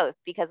interface with both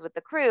because with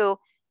the crew,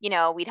 you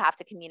know, we'd have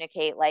to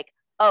communicate like,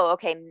 oh,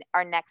 okay,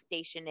 our next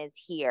station is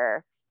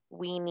here.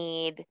 We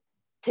need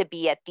to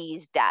be at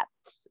these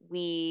depths.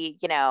 We,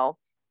 you know,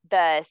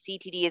 the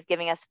CTD is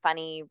giving us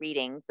funny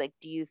readings. Like,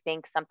 do you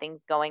think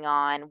something's going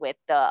on with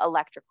the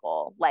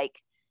electrical? Like,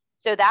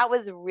 so that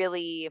was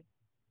really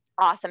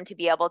awesome to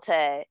be able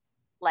to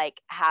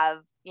like have,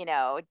 you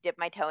know, dip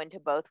my toe into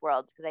both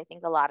worlds because I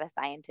think a lot of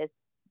scientists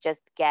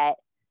just get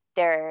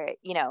their,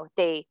 you know,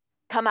 they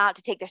come out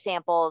to take their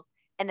samples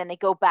and then they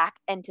go back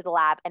into the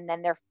lab and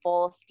then they're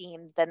full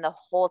steam. Then the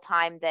whole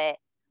time that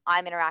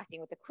I'm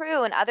interacting with the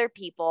crew and other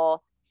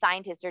people,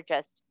 scientists are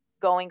just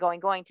going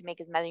to make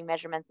as many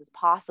measurements as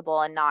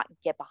possible and not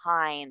get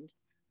behind.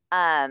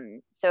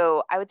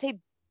 So I would say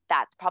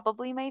that's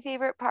probably my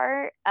favorite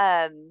part.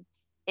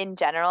 In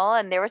general.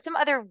 And there were some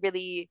other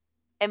really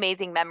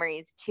amazing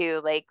memories too.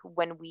 Like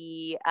when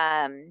we,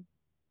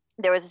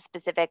 there was a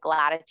specific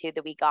latitude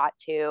that we got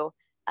to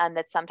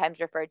that's sometimes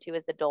referred to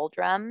as the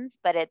doldrums,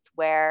 but it's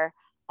where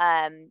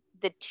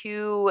the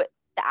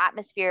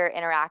atmosphere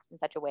interacts in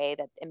such a way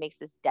that it makes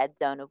this dead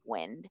zone of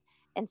wind.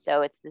 And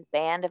so it's this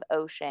band of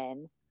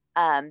ocean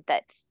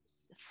that's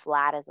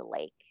flat as a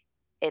lake.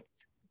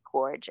 It's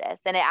gorgeous.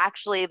 And it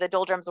actually, the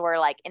doldrums were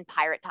like in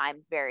pirate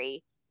times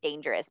very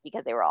dangerous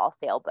because they were all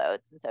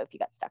sailboats. And so if you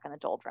got stuck in the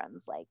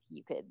doldrums, like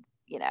you could,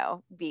 you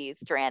know, be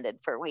stranded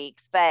for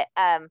weeks. But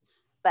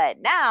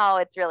now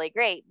it's really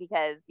great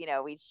because, you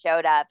know, we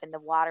showed up and the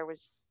water was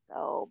just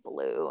so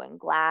blue and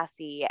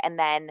glassy. And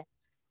then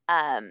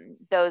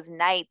those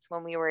nights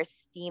when we were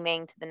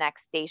steaming to the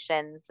next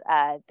stations,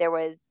 there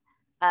was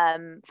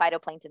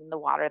phytoplankton in the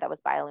water that was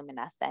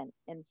bioluminescent.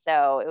 And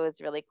so it was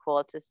really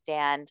cool to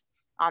stand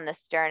on the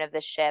stern of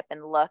the ship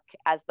and look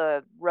as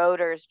the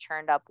rotors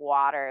churned up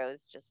water. It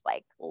was just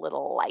like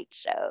little light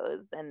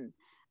shows. And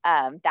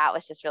that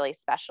was just really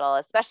special,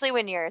 especially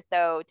when you're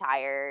so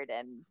tired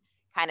and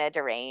kind of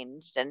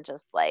deranged and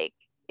just like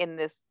in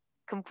this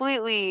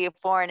completely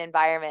foreign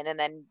environment, and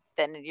then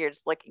you're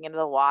just looking into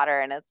the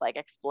water and it's like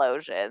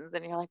explosions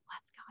and you're like,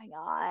 what's going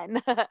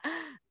on?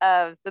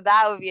 So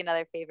that would be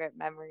another favorite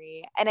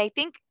memory. And I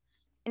think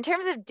in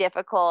terms of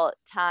difficult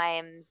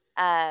times,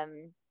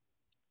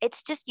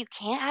 it's just you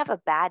can't have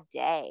a bad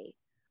day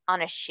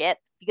on a ship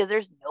because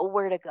there's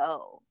nowhere to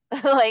go.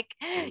 Like,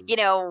 Mm. you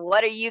know,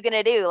 what are you going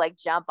to do? Like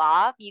jump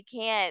off? You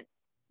can't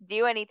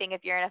do anything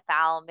if you're in a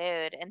foul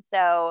mood. And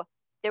so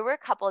there were a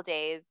couple of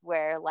days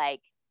where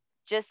like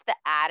just the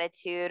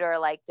attitude or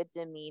like the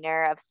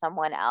demeanor of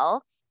someone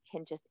else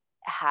can just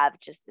have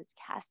just this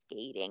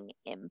cascading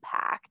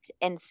impact.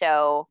 And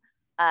so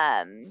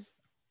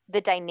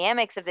the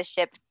dynamics of the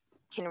ship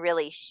can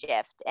really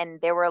shift. And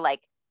there were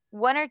like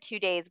 1 or 2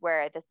 days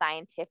where the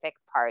scientific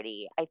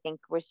party, I think,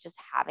 was just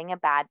having a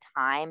bad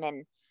time.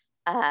 And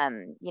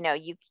you know,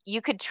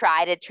 you could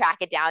try to track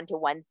it down to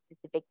one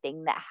specific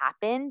thing that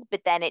happened,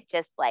 but then it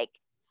just like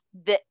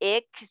the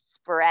ick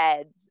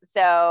spreads.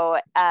 So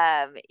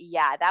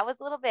yeah, that was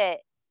a little bit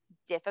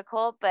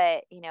difficult,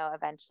 but you know,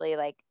 eventually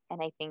like,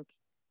 and I think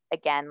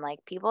again,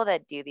 like people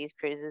that do these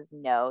cruises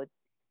know,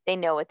 they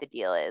know what the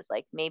deal is.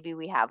 Like maybe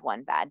we have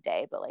one bad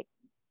day, but like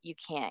you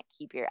can't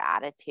keep your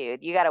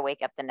attitude. You got to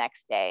wake up the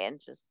next day and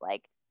just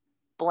like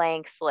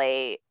blank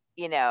slate,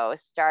 you know,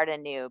 start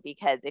anew,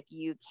 because if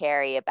you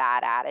carry a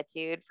bad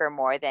attitude for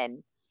more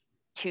than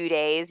 2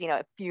 days, you know,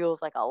 it feels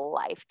like a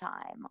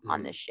lifetime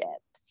on the Mm. ship.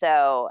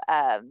 So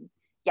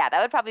yeah,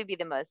 that would probably be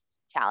the most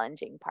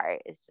challenging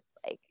part, is just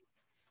like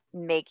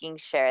making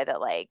sure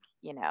that like,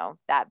 you know,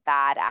 that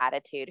bad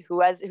attitude,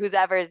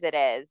 whoever's it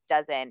is,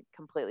 doesn't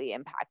completely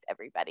impact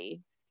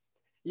everybody.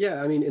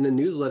 Yeah, I mean, in the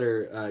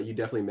newsletter, you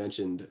definitely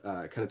mentioned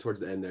kind of towards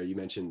the end there, you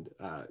mentioned,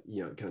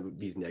 you know, kind of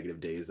these negative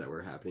days that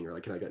were happening, or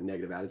like kind of got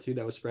negative attitude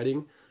that was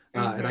spreading.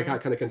 And I Mm-hmm.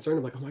 got kind of concerned.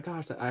 I'm like, oh my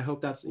gosh, I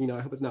hope that's, you know,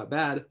 I hope it's not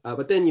bad.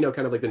 But then, you know,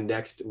 kind of like the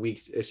next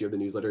week's issue of the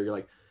newsletter, you're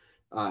like,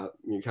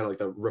 you're kind of like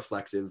the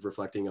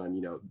reflecting on,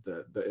 you know,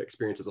 the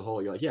experience as a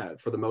whole. You're like, yeah,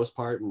 for the most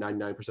part,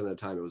 99% of the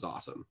time, it was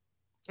awesome.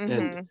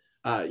 And,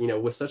 Mm-hmm. you know,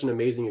 with such an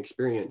amazing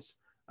experience,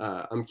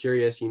 I'm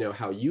curious, you know,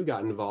 how you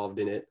got involved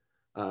in it.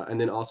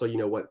 And then also, you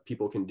know, what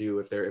people can do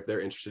if they're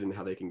interested in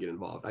how they can get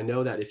involved. I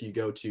know that if you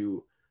go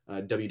to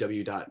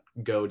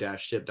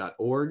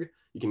www.go-ship.org,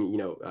 you can, you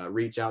know,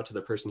 reach out to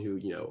the person who,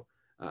 you know,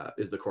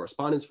 is the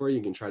correspondence for you.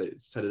 You can try to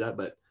set it up.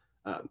 But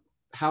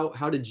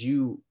how did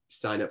you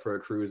sign up for a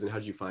cruise, and how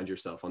did you find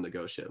yourself on the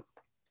Go Ship?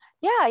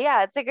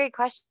 Yeah, it's a great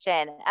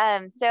question.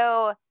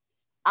 So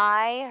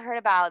I heard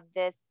about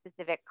this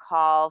specific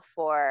call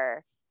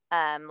for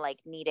like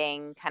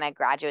needing kind of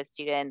graduate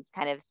students,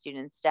 kind of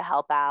students to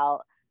help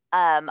out.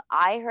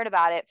 I heard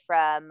about it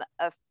from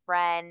a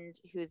friend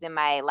who's in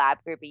my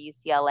lab group at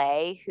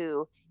UCLA,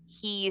 who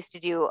he used to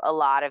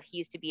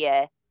be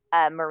a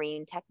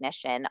marine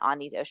technician on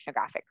these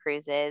oceanographic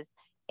cruises.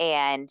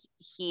 And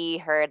he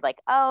heard like,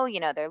 oh, you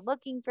know, they're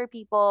looking for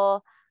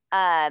people.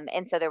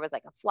 And so there was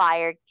like a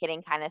flyer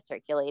getting kind of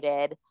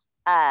circulated.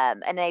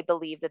 And I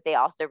believe that they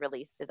also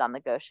released it on the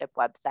Go Ship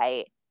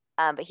website.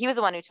 But he was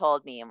the one who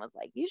told me and was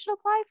like, you should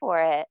apply for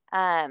it.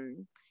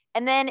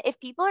 And then if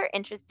people are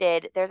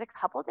interested, there's a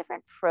couple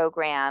different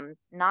programs,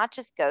 not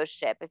just Ghost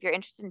Ship. If you're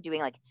interested in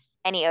doing like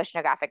any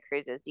oceanographic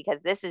cruises,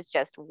 because this is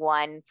just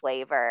one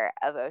flavor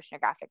of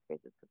oceanographic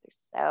cruises, because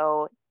there's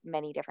so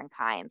many different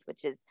kinds,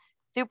 which is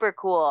super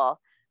cool.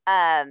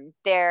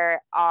 There's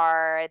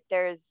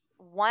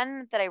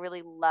one that I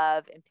really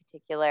love in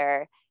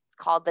particular. It's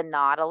called the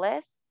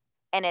Nautilus,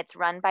 and it's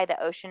run by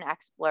the Ocean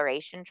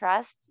Exploration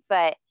Trust.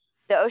 But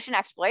the Ocean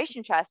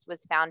Exploration Trust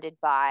was founded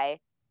by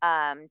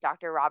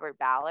Dr. Robert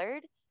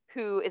Ballard,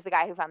 who is the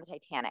guy who found the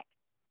Titanic.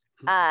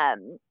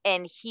 And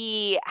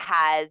he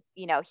has,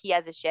 you know, he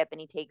has a ship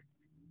and he takes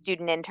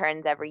student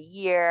interns every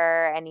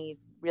year, and he's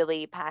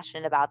really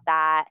passionate about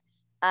that.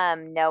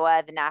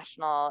 NOAA, the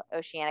National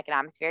Oceanic and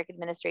Atmospheric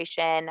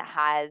Administration,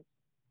 has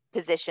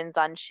positions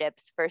on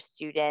ships for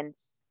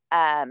students.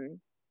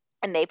 And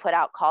they put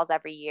out calls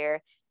every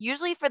year.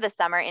 Usually for the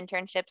summer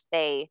internships,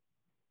 they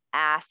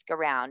ask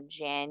around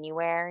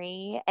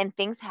January, and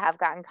things have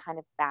gotten kind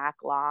of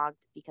backlogged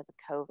because of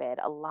COVID.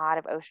 A lot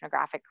of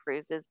oceanographic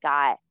cruises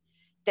got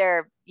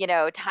their, you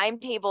know,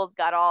 timetables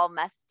got all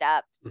messed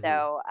up. Mm-hmm.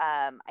 So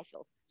I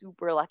feel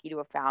super lucky to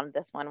have found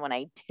this one when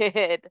I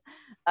did,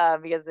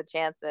 because the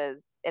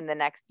chances in the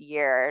next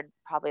year,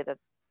 probably the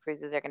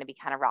cruises are going to be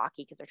kind of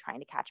rocky because they're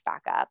trying to catch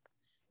back up.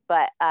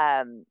 But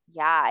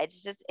yeah,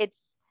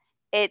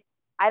 it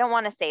I don't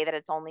want to say that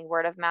it's only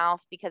word of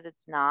mouth, because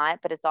it's not,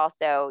 but it's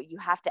also, you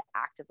have to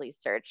actively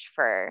search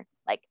for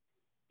like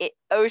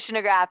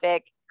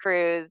oceanographic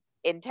cruise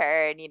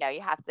intern. You know,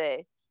 you have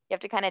to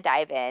kind of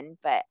dive in.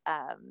 But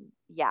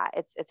yeah,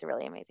 it's a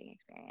really amazing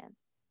experience.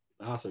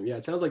 Awesome. Yeah,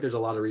 it sounds like there's a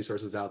lot of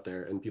resources out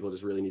there, and people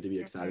just really need to be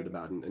excited Mm-hmm.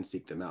 about and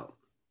seek them out.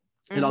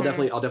 And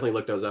Mm-hmm. I'll definitely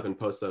look those up and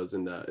post those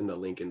in the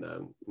link in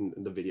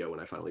the video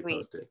when I finally Sweet,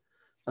 post it.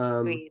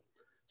 Um, sweet.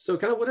 so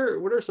kind of what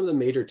are some of the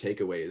major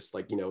takeaways,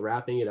 like, you know,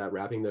 wrapping it up,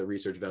 wrapping the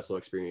research vessel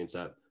experience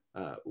up?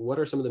 What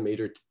are some of the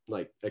major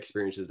like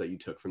experiences that you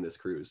took from this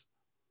cruise?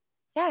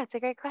 Yeah, it's a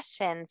great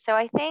question. So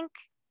I think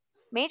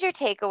major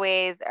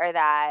takeaways are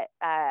that,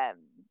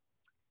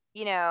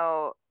 you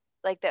know,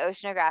 like the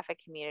oceanographic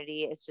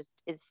community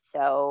is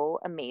so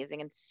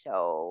amazing and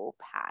so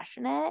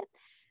passionate.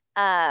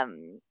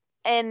 Um,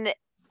 and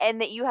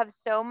that you have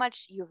so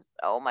much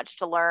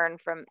to learn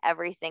from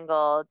every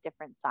single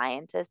different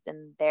scientist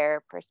and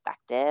their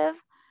perspective.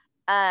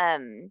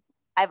 Um,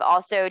 I've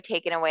also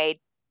taken away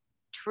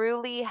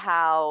truly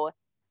how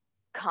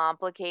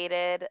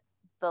complicated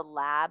the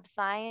lab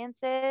science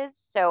is.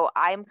 So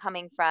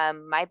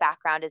my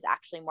background is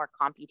actually more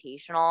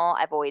computational.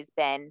 Always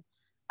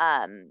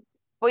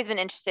been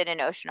interested in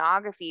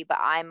oceanography, but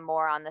I'm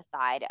more on the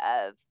side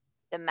of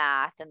the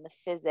math and the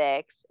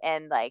physics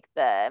and like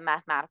the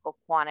mathematical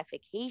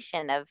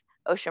quantification of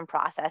ocean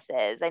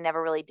processes. I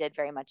never really did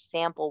very much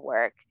sample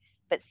work,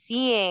 but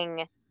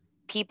seeing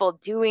people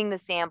doing the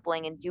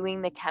sampling and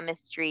doing the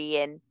chemistry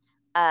and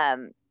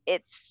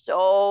it's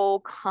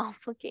so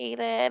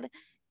complicated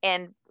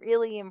and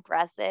really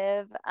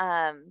impressive.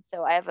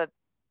 So I have a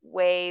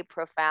way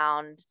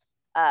profound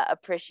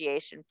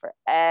appreciation for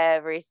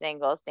every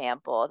single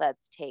sample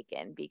that's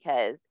taken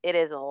because it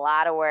is a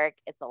lot of work.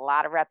 It's a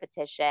lot of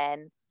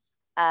repetition.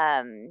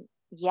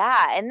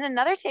 Yeah. And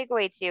another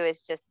takeaway too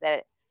is just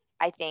that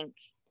I think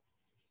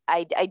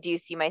I do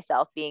see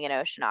myself being an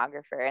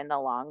oceanographer in the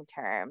long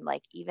term.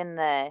 Like even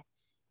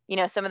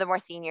some of the more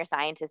senior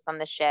scientists on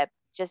the ship,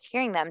 just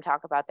hearing them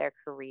talk about their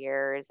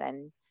careers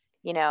and,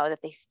 that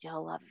they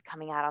still love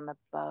coming out on the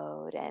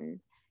boat. And,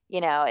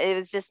 it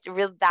was just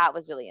real, that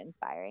was really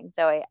inspiring.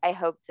 So I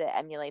hope to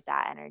emulate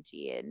that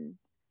energy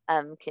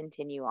and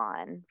continue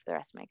on for the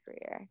rest of my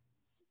career.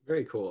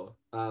 Very cool.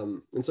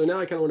 And so now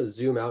I kind of want to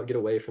zoom out, get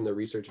away from the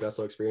research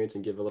vessel experience,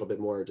 and give a little bit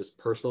more just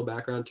personal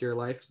background to your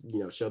life.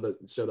 Show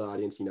the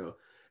audience,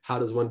 how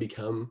does one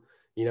become,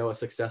 a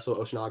successful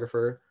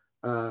oceanographer.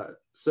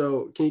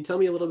 So can you tell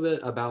me a little bit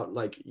about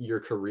like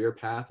your career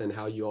path and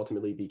how you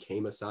ultimately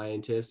became a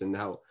scientist and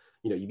how,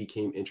 you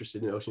became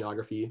interested in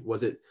oceanography?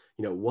 Was it,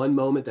 one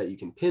moment that you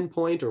can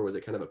pinpoint, or was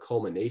it kind of a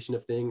culmination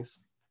of things?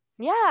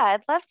 Yeah,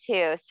 I'd love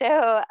to.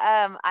 So,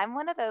 I'm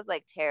one of those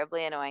like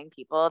terribly annoying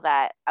people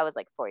that I was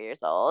like 4 years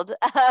old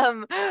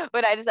when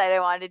I decided I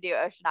wanted to do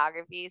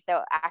oceanography.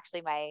 So,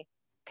 actually, my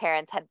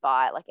parents had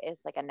bought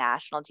it's like a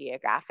National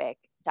Geographic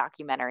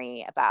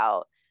documentary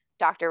about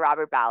Dr.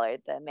 Robert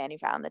Ballard, the man who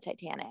found the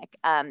Titanic,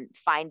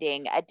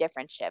 finding a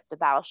different ship, the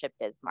battleship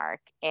Bismarck,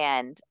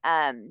 and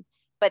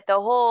but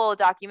the whole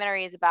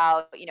documentary is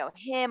about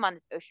him on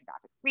this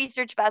oceanographic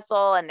research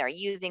vessel, and they're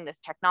using this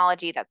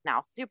technology that's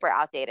now super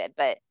outdated,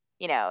 but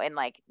in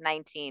like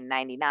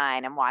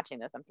 1999, I'm watching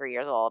this. I'm 3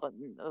 years old,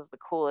 and it was the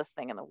coolest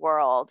thing in the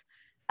world.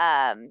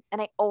 And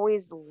I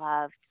always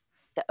loved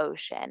the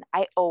ocean.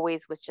 I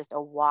always was just a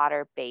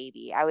water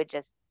baby. I would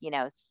just,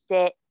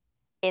 sit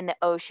in the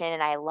ocean,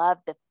 and I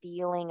loved the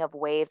feeling of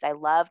waves. I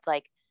loved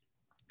like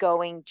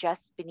going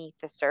just beneath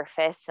the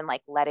surface and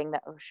like letting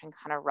the ocean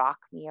kind of rock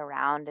me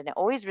around. And it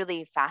always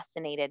really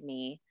fascinated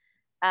me.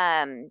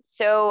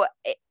 So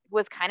it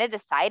was kind of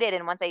decided.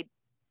 And once I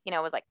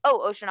was like,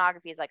 oh,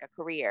 oceanography is like a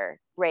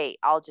career. Great.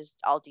 I'll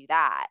do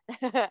that.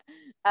 And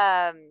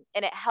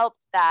it helped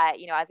that,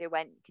 as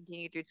I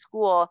continued through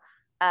school,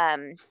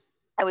 I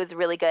was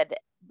really good,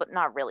 but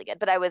not really good,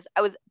 but I was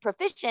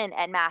proficient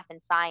at math and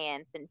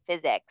science and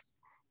physics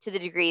to the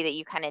degree that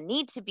you kind of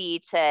need to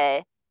be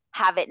to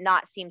have it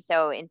not seem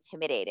so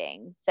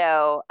intimidating.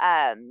 So,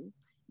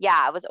 yeah,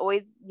 I was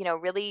always,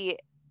 really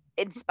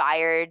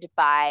inspired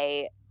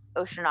by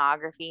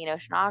oceanography and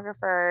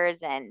oceanographers.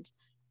 And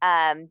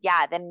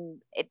yeah, then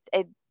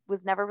it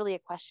was never really a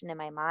question in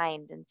my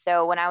mind. And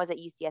so when I was at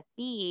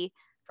UCSB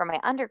for my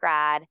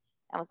undergrad,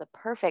 that was a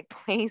perfect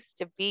place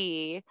to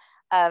be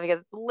because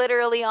it's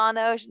literally on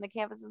the ocean. The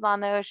campus is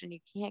on the ocean. You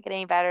can't get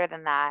any better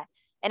than that.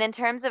 And in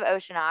terms of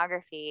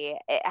oceanography,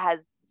 it has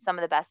some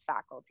of the best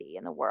faculty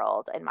in the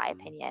world, in my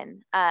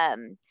opinion.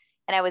 And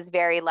I was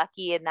very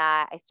lucky in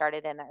that I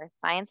started in the earth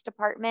science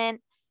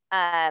department.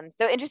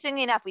 So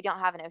interestingly enough, we don't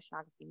have an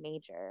oceanography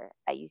major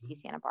at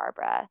UC Santa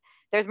Barbara.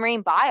 There's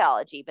marine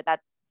biology, but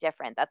that's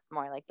different. That's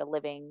more like the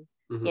living,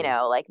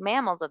 Mm-hmm. like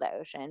mammals of the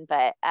ocean.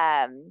 But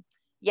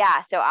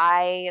yeah, so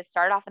I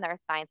started off in the earth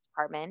science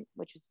department,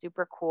 which was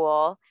super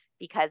cool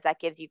because that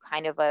gives you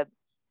kind of a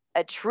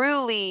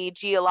truly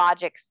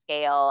geologic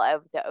scale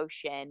of the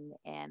ocean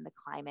and the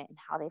climate and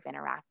how they've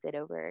interacted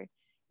over,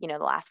 the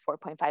last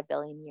 4.5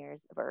 billion years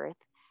of Earth.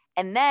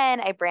 And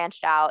then I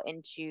branched out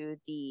into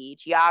the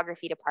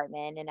geography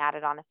department and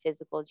added on a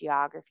physical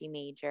geography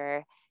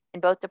major.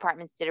 And both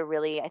departments did a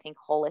really, I think,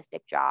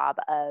 holistic job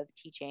of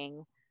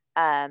teaching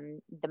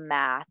the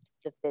math,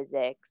 the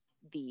physics,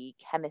 the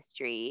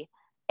chemistry,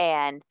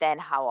 and then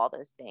how all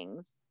those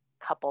things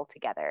couple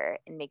together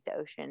and make the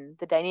ocean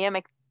the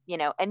dynamic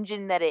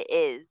engine that it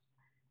is.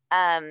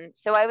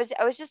 So I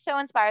was just so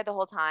inspired the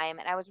whole time,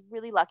 and I was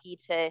really lucky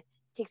to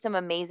take some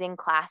amazing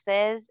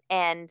classes.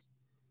 And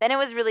then it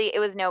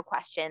was no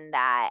question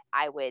that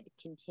I would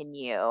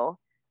continue.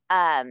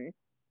 Um,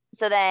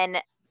 so then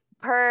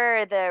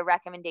per the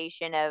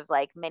recommendation of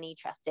like many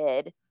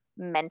trusted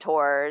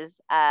mentors,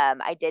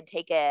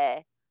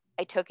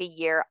 I took a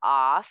year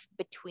off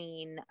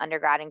between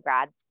undergrad and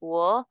grad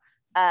school,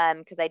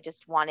 because I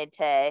just wanted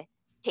to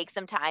take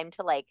some time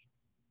to like,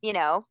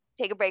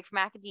 take a break from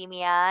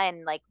academia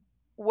and like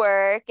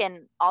work.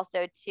 And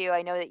also too,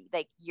 I know that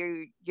like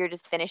you're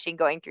just finishing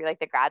going through like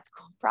the grad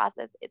school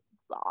process. It's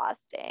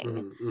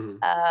exhausting.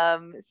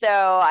 So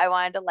I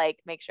wanted to like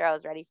make sure I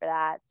was ready for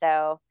that.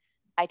 So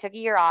I took a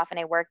year off and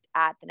I worked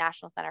at the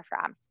National Center for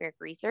Atmospheric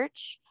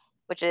Research,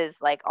 which is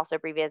like also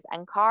abbreviated as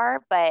NCAR,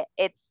 but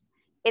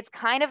it's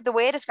kind of the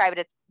way I describe it.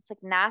 It's like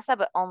NASA,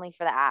 but only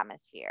for the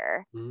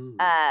atmosphere.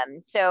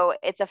 So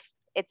it's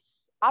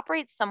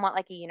operates somewhat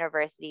like a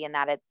university in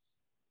that it's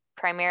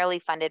primarily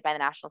funded by the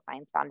National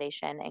Science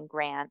Foundation and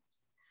grants.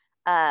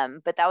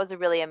 But that was a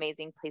really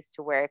amazing place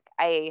to work.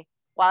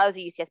 While I was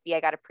at UCSB,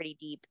 I got a pretty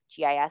deep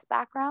GIS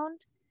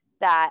background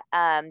that's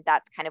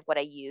kind of what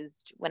I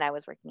used when I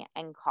was working at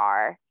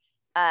NCAR.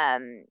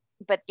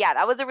 But yeah,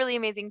 that was a really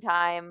amazing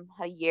time.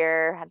 A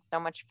year, had so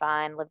much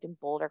fun, lived in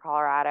Boulder,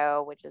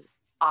 Colorado, which is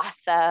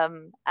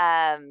awesome.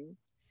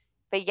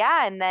 But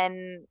yeah, and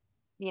then,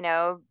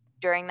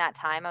 during that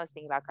time, I was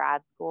thinking about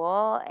grad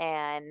school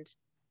and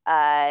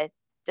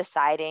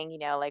deciding,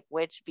 like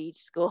which beach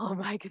school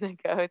am I going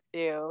to go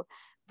to?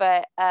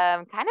 But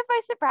kind of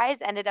by surprise,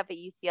 ended up at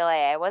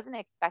UCLA. I was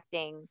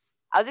expecting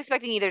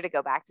either to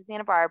go back to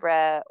Santa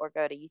Barbara or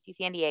go to UC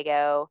San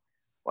Diego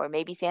or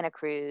maybe Santa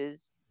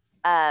Cruz.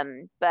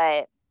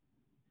 But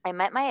I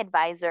met my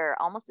advisor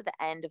almost at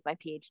the end of my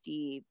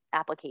PhD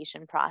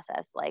application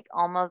process, like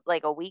almost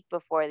like a week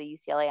before the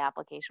UCLA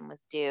application was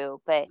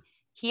due. But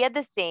he had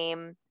the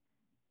same,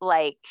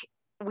 like,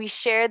 we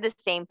shared the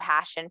same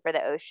passion for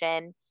the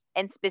ocean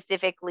and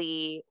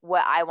specifically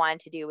what I wanted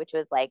to do, which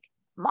was like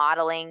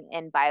modeling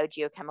and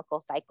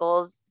biogeochemical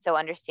cycles. So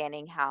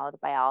understanding how the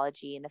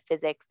biology and the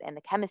physics and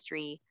the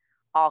chemistry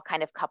all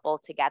kind of couple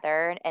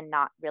together and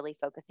not really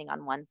focusing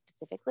on one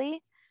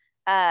specifically.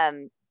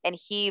 And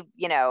he,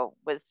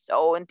 was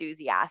so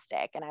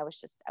enthusiastic and I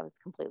was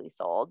completely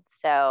sold.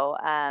 So,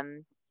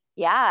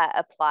 yeah,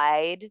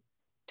 applied,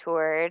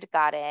 toured,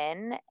 got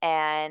in,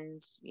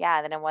 and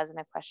yeah, then it wasn't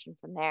a question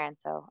from there. And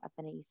so I've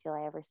been at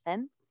UCLA ever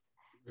since.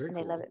 Very and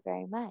cool. I love it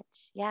very much.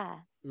 Yeah.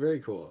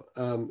 Very cool.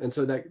 And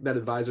so that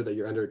advisor that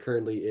you're under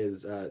currently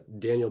is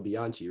Daniel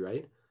Bianchi,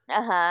 right?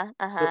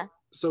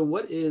 So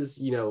what is,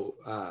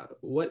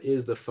 what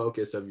is the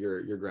focus of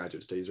your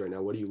graduate studies right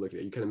now? What are you looking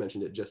at? You kind of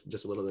mentioned it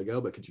just a little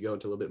ago, but could you go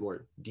into a little bit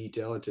more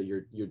detail into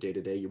your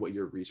day-to-day, what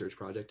your research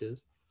project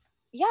is?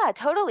 Yeah,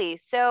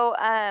 totally. So,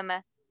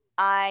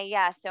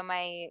 so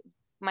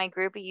my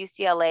group at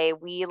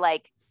UCLA, we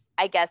like,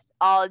 I guess,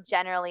 all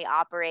generally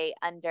operate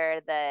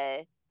under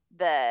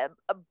the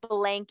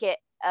blanket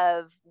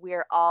of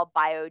we're all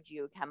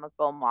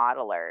biogeochemical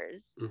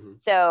modelers.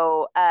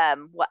 So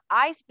what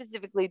I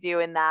specifically do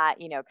in that,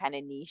 kind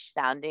of niche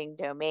sounding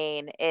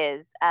domain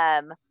is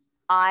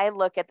I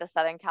look at the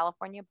Southern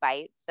California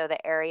Bight, so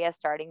the area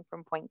starting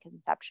from Point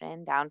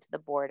Conception down to the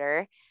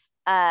border.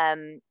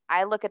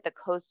 I look at the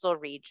coastal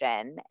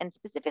region, and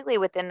specifically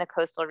within the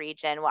coastal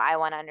region, what I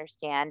want to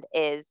understand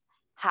is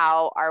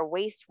how our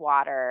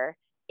wastewater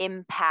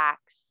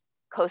impacts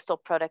coastal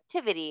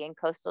productivity and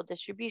coastal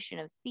distribution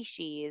of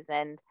species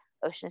and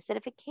ocean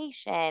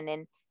acidification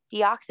and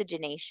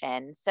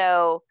deoxygenation.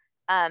 So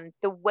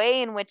the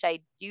way in which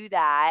I do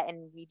that,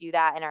 and we do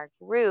that in our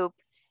group,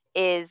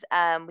 is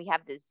we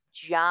have this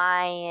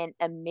giant,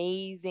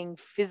 amazing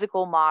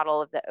physical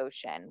model of the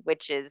ocean,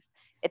 which is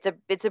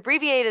it's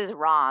abbreviated as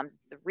ROMS.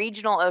 It's the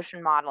Regional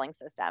Ocean Modeling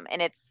System,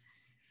 and it's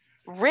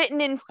written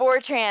in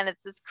Fortran.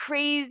 It's this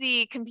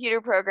crazy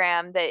computer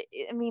program that,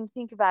 I mean,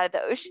 think about it.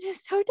 The ocean is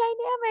so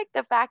dynamic.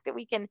 The fact that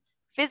we can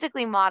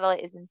physically model it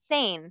is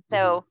insane.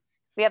 So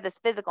we have this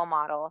physical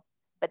model,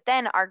 but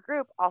then our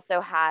group also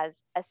has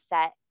a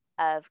set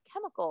of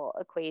chemical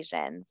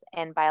equations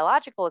and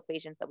biological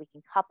equations that we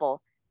can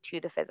couple to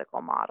the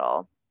physical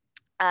model.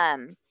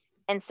 And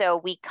so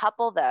we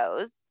couple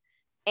those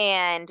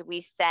and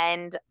we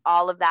send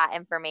all of that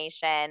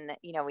information.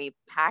 We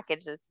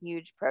package this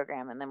huge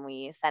program and then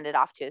we send it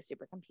off to a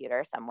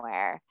supercomputer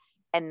somewhere,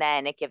 and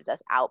then it gives us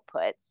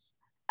outputs,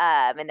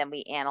 and then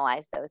we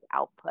analyze those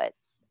outputs.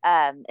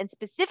 And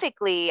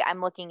specifically,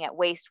 I'm looking at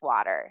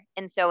wastewater.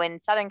 And so in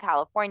Southern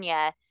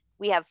California,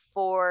 we have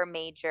 4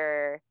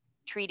 major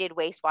treated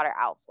wastewater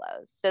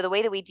outflows. So the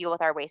way that we deal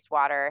with our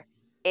wastewater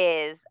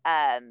is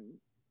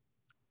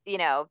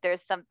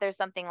there's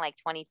something like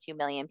 22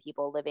 million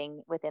people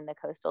living within the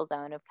coastal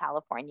zone of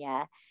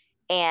California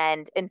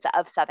and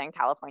of Southern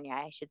California,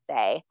 I should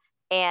say.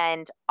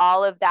 And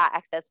all of that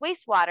excess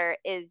wastewater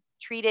is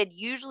treated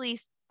usually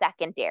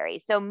secondary.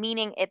 So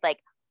meaning it like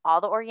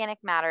all the organic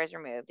matter is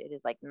removed. It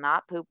is like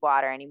not poop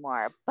water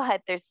anymore,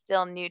 but there's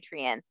still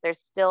nutrients. There's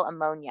still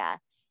ammonia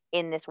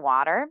in this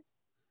water.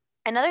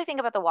 Another thing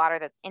about the water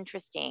that's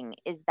interesting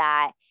is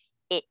that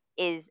it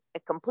is a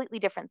completely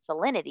different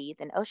salinity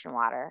than ocean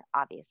water,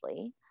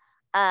 obviously.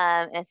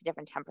 And it's a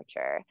different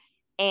temperature.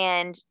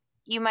 And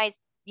you might,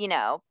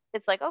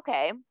 it's like,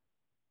 okay,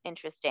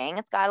 interesting.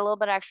 It's got a little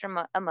bit of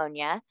extra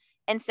ammonia.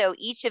 And so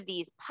each of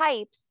these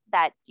pipes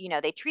that,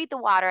 they treat the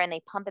water and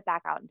they pump it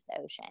back out into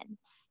the ocean.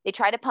 They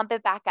try to pump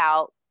it back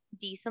out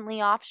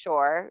decently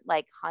offshore,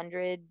 like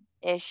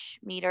 100-ish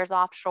meters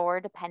offshore,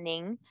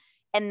 depending.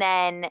 And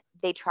then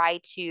they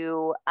try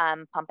to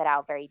pump it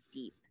out very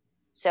deep.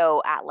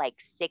 So at like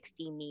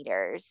 60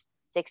 meters,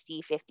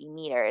 60, 50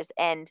 meters.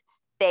 And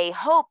they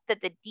hope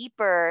that the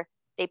deeper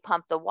they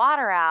pump the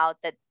water out,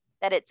 that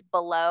it's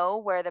below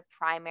where the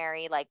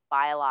primary like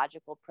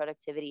biological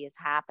productivity is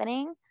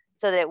happening,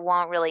 so that it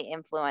won't really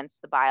influence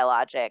the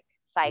biologic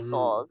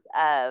cycles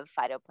of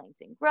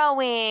phytoplankton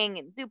growing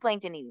and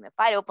zooplankton eating the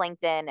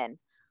phytoplankton and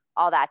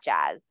all that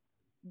jazz.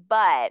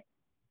 But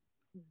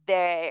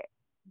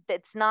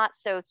it's not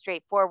so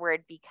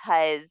straightforward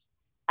because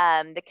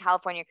the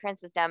California current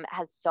system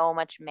has so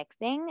much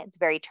mixing. It's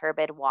very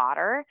turbid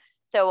water.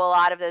 So a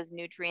lot of those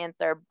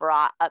nutrients are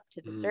brought up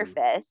to the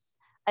surface.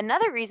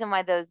 Another reason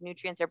why those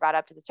nutrients are brought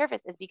up to the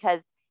surface is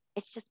because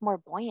it's just more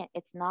buoyant.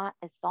 It's not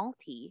as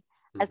salty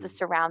as the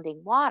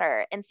surrounding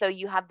water. And so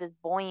you have this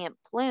buoyant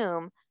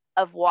plume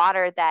of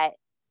water that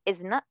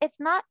it's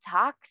not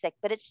toxic,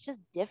 but it's just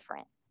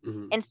different.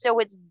 And so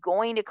it's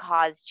going to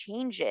cause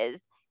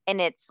changes in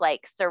its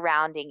like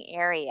surrounding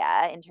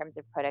area in terms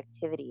of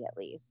productivity, at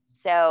least.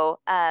 So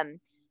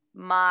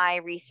my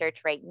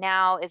research right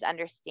now is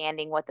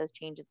understanding what those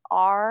changes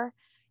are,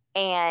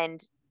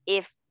 and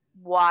if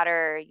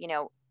water,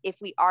 if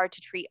we are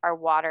to treat our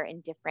water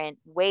in different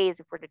ways,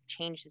 if we're to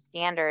change the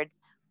standards,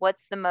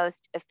 what's the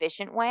most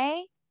efficient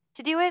way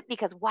to do it?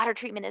 Because water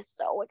treatment is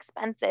so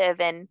expensive,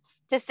 and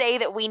to say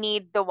that we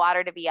need the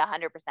water to be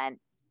 100%,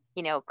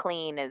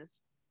 clean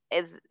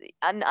is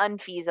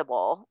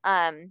unfeasible.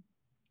 And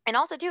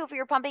also too, if we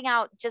were pumping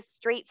out just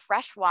straight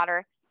fresh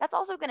water, that's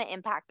also going to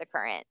impact the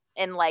current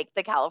in like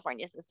the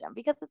California system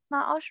because it's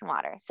not ocean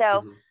water.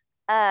 So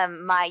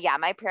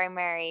my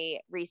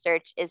primary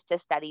research is to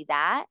study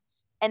that.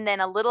 And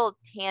then a little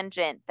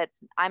tangent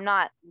I'm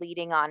not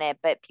leading on it,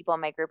 but people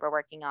in my group are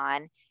working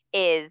on,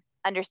 is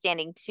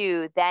understanding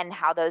too then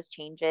how those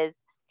changes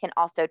can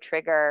also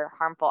trigger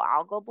harmful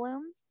algal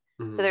blooms.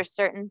 So there's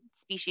certain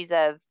species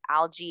of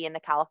algae in the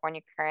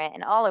California current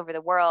and all over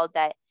the world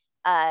that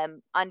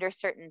under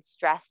certain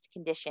stressed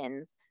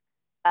conditions,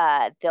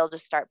 they'll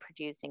just start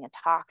producing a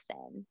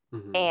toxin.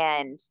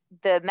 And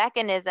the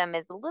mechanism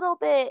is a little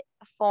bit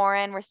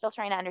foreign. We're still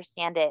trying to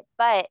understand it.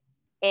 But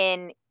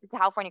in the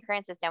California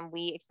current system,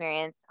 we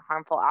experience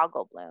harmful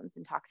algal blooms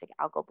and toxic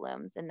algal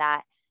blooms, and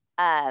that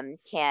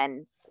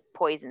can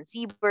poison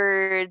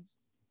seabirds,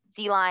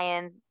 sea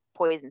lions,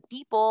 poisons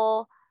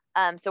people.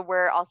 So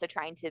we're also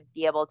trying to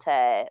be able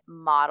to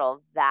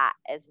model that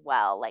as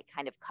well, like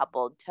kind of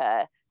coupled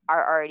to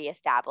our already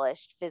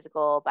established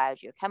physical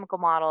biogeochemical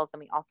models.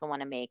 And we also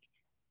want to make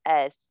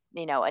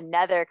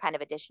another kind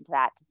of addition to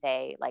that to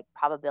say like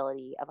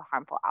probability of a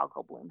harmful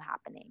algal bloom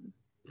happening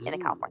in the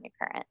California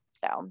current.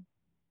 So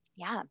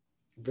yeah.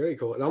 Very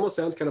cool. It almost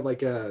sounds kind of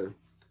like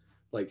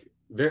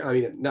very, I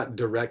mean, not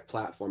direct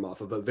platform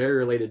off of, but very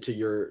related to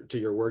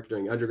your work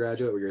during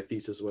undergraduate, where your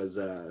thesis was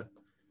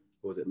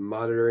it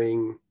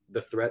monitoring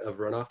the threat of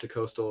runoff to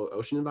coastal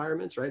ocean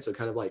environments, right? So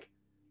kind of like,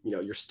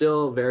 you're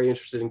still very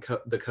interested in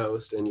the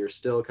coast, and you're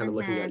still kind of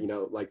looking at,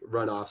 like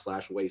runoff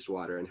 /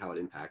 wastewater and how it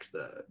impacts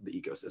the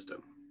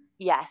ecosystem.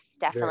 Yes,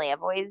 definitely.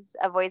 I've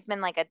always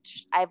been like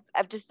I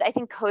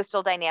think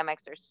coastal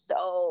dynamics are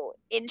so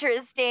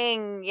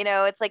interesting.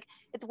 It's like,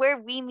 it's where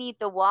we meet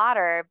the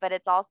water, but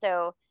it's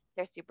also,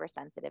 they're super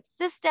sensitive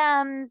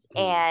systems.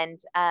 And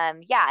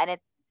and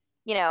it's,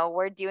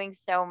 we're doing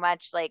so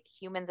much, like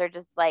humans are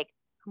just like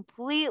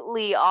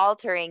completely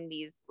altering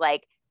these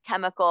like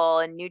chemical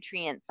and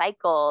nutrient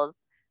cycles.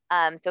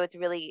 So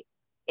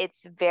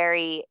it's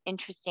very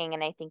interesting,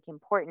 and I think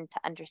important to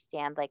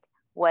understand like,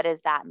 what does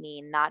that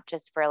mean, not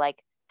just for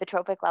like the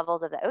trophic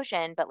levels of the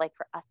ocean, but like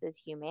for us as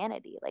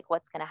humanity, like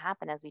what's going to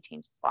happen as we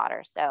change this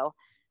water. So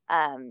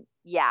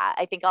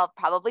I think I'll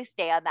probably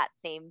stay on that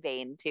same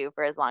vein too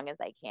for as long as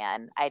I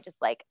can. I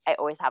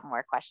always have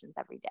more questions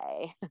every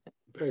day.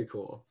 Very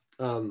cool.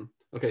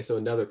 Okay, so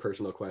another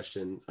personal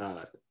question.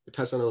 We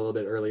touched on it a little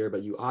bit earlier,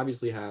 but you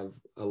obviously have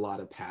a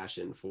lot of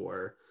passion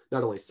for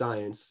not only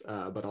science,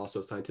 but also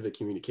scientific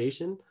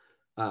communication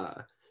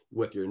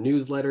with your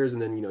newsletters.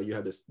 And then, you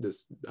have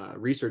this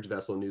Research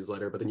Vessel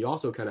newsletter, but then you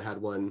also kind of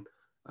had one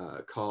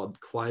called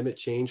Climate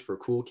Change for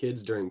Cool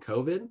Kids During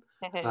COVID.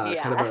 Kind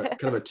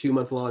of a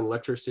 2-month-long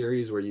lecture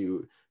series where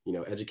you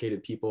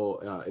educated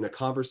people in a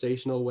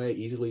conversational way,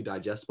 easily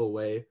digestible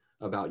way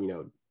about,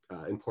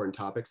 important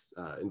topics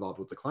involved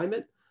with the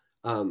climate.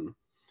 And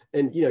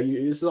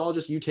this is all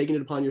just you taking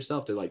it upon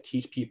yourself to like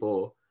teach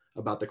people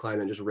about the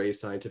climate and just raise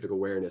scientific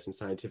awareness and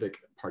scientific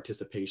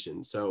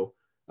participation. So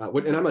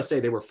and I must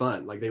say they were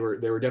fun. Like they were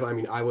definitely, I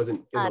mean, I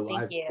wasn't in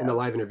the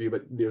live interview,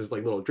 but there was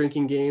like little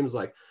drinking games,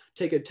 like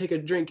take a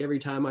drink every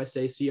time I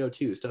say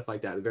CO2, stuff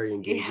like that. Very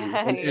engaging.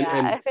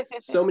 And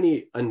so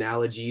many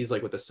analogies,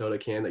 like with the soda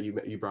can that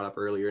you brought up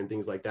earlier and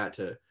things like that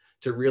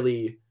to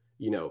really,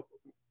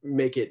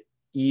 make it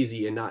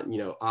easy and not, you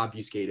know,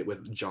 obfuscate it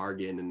with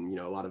jargon and, you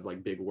know, a lot of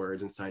like big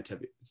words and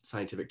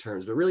scientific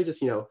terms, but really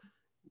just, you know,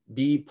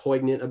 be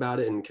poignant about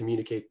it and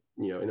communicate,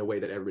 you know, in a way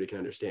that everybody can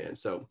understand.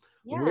 So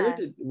Yeah.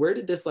 where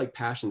did this like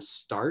passion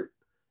start,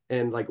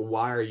 and like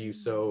why are you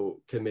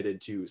so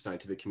committed to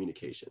scientific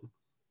communication?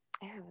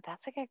 Oh,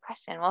 that's a good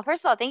question. Well,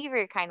 first of all, thank you for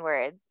your kind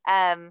words.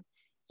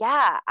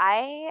 Yeah,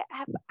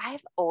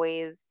 I've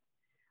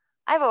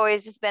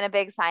always just been a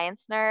big science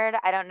nerd.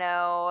 I don't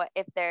know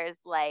if there's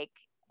like,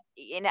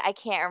 you know, I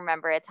can't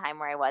remember a time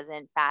where I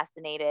wasn't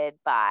fascinated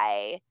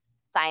by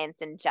science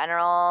in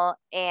general.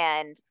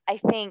 And I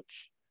think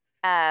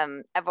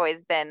I've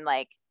always been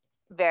like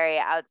very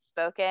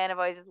outspoken. I've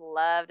always just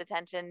loved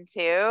attention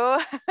too.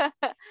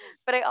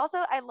 But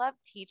I love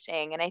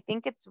teaching, and I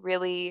think it's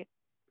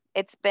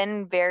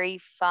been very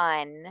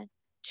fun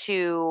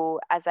to,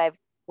 as I've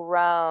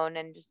grown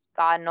and just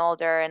gotten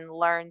older and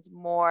learned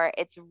more,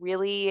 it's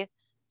really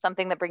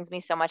something that brings me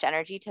so much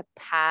energy to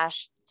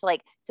pass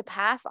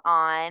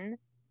on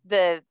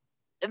the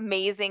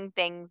amazing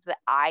things that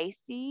I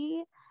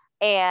see.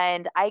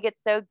 And I get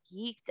so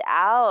geeked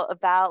out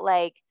about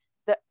like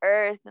the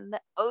earth and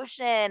the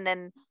ocean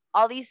and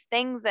all these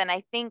things. And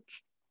I think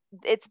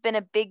it's been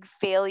a big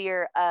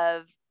failure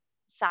of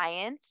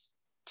science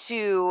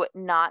to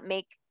not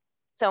make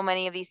so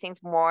many of these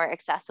things more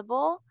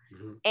accessible.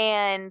 Mm-hmm.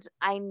 And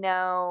I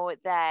know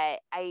that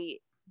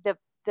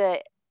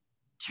the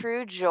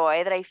true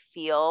joy that I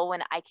feel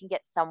when I can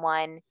get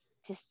someone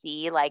to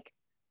see like,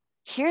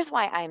 here's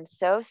why I'm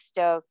so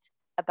stoked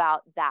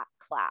about that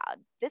cloud.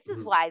 This is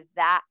Mm-hmm. why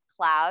that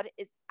cloud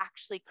is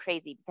actually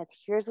crazy, because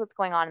here's what's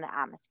going on in the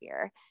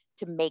atmosphere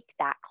to make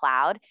that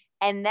cloud.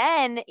 And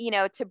then, you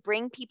know, to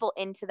bring people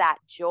into that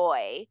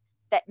joy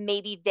that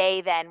maybe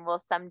they then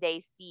will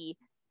someday see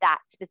that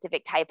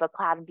specific type of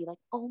cloud and be like,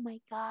 oh my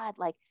God,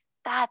 like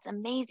that's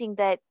amazing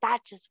that that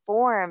just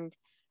formed.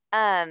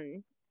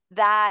 Um,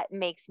 that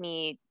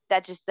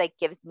just like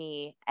gives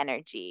me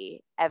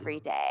energy every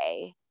Mm-hmm.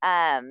 day.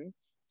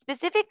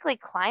 Specifically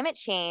climate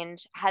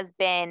change has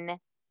been,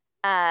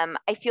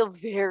 I feel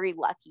very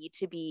lucky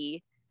to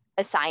be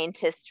a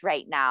scientist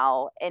right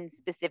now, and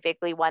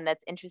specifically one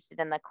that's interested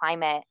in the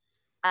climate.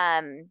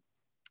 um,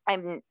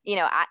 I'm, you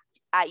know,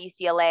 at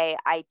UCLA,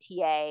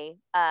 ITA,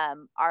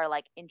 our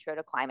like intro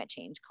to climate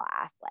change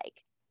class, like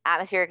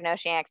atmospheric and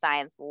oceanic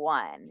science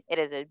one. It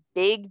is a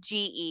big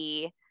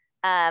GE,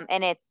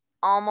 and it's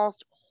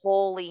almost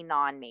wholly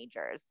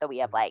non-majors. So we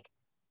have like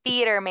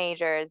theater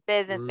majors,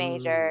 business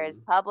majors,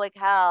 Mm-hmm. public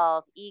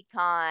health,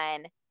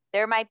 econ.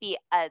 There might be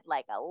a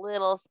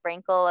little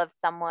sprinkle of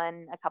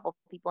a couple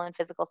people in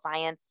physical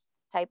science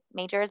type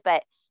majors,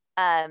 but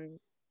um,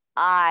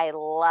 I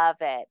love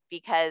it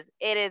because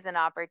it is an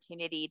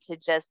opportunity to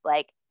just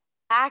like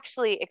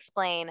actually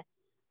explain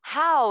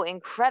how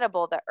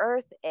incredible the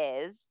earth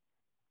is.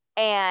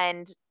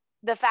 And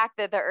the fact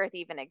that the earth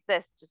even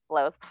exists just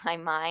blows my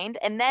mind.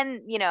 And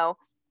then, you know,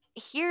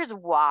 here's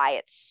why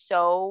it's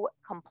so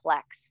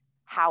complex,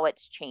 how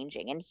it's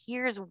changing. And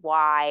here's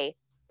why,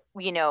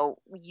 you know,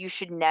 you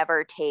should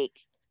never take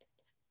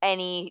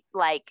any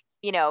like,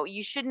 you know,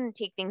 you shouldn't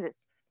take things at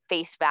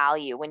face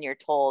value when you're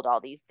told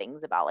all these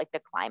things about like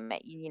the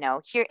climate, you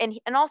know, here. And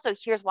also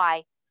here's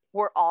why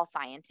we're all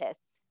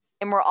scientists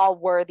and we're all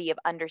worthy of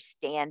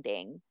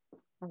understanding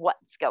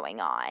what's going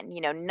on.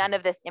 You know, none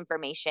of this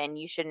information,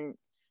 you shouldn't,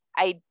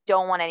 I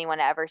don't want anyone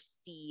to ever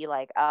see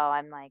like, oh,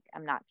 I'm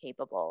not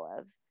capable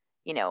of,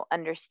 you know,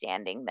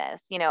 understanding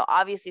this. You know,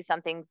 obviously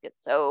some things get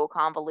so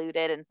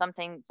convoluted, and some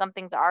things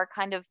are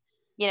kind of,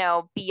 you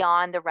know,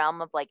 beyond the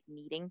realm of like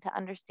needing to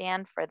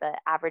understand for the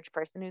average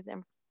person who's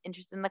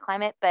interested in the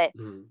climate. But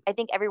Mm-hmm. I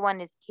think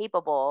everyone is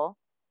capable,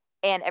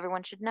 and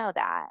everyone should know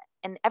that.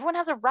 And everyone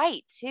has a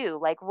right too.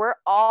 Like we're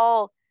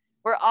all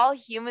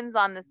humans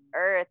on this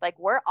earth. Like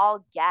we're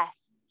all guests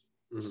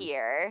Mm-hmm.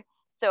 here.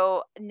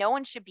 So no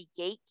one should be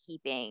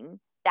gatekeeping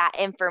that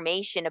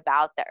information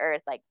about the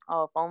earth. Like,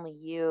 oh, if only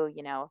you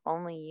know, if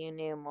only you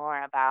knew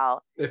more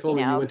about, If you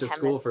only you know, went to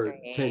school for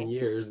 10 chemistry.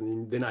 years,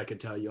 and then I could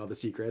tell you all the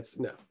secrets.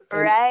 No.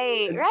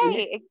 Right, And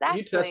right,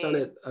 you touched on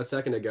exactly. it a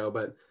second ago,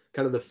 but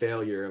kind of the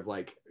failure of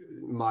like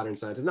modern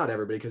scientists, not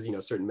everybody, because, you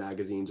know, certain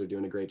magazines are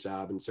doing a great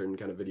job and certain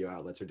kind of video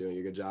outlets are doing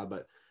a good job.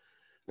 But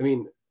I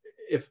mean,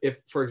 if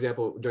for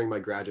example, during my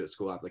graduate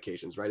school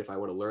applications, right, if I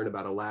want to learn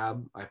about a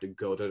lab, I have to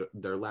go to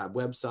their lab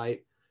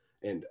website.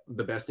 And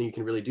the best thing you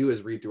can really do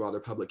is read through all their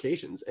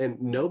publications. And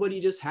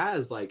nobody just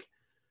has like,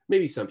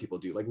 maybe some people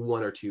do, like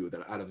one or two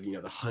that out of, you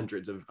know, the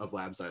hundreds of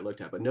labs that I looked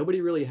at, but nobody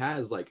really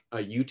has like a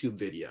YouTube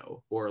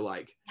video or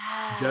like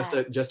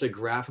Yeah. just a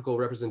graphical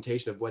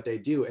representation of what they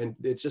do. And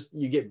it's just,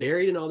 you get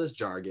buried in all this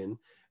jargon,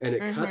 and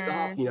it cuts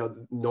off, Mm-hmm. you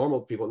know,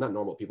 normal people, not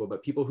normal people,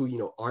 but people who, you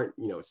know, aren't,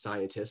 you know,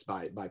 scientists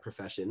by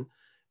profession.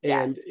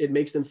 Yes. And it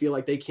makes them feel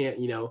like they can't,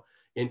 you know,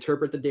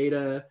 interpret the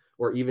data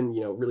or even,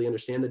 you know, really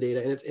understand the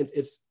data. And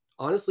it's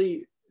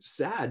honestly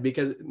sad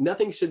because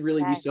nothing should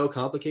really be Yes, so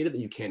complicated that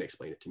you can't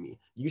explain it to me.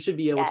 You should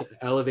be able yes, to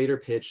elevator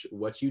pitch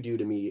what you do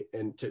to me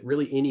and to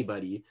really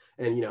anybody.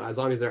 And, you know, as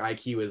long as their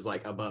IQ is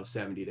like above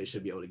 70, they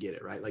should be able to get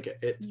it, right? Like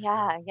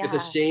yeah, it's a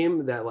yeah.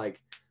 shame that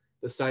like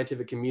the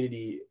scientific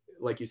community,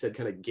 like you said,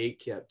 kind of gate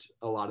kept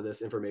a lot of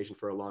this information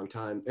for a long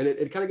time. And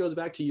it kind of goes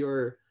back to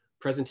your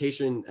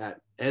presentation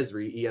at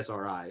Esri,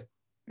 ESRI. I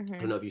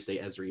don't Hmm. know if you say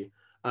Esri,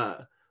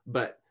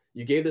 but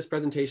you gave this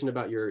presentation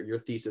about your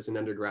thesis in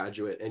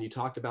undergraduate, and you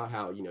talked about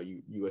how, you know,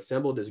 you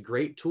assembled this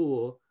great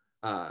tool,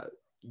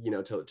 you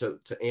know,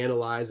 to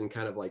analyze and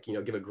kind of like, you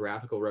know, give a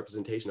graphical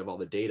representation of all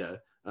the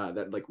data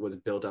that like was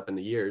built up in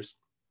the years.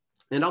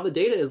 And all the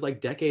data is like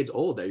decades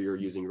old that you're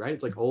using, right?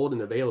 It's like old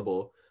and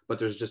available, but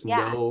there's just Yeah,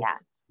 no yeah.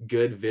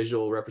 good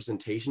visual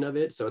representation of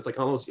it. So it's like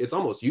it's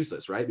almost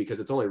useless, right? Because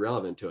it's only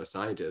relevant to a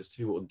scientist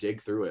who will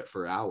dig through it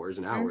for hours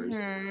and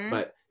hours. Hmm.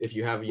 But if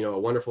you have, you know, a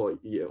wonderful,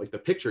 you know, like the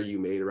picture you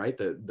made, right?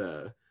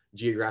 The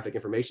geographic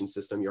information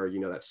system, or, you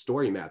know, that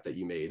story map that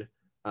you made,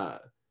 uh,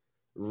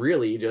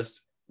 really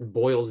just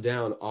boils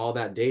down all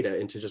that data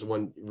into just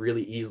one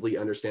really easily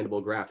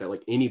understandable graph that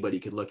like anybody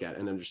could look at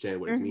and understand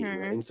what it's meaning,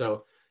 right? Hmm. And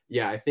so,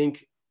 yeah, I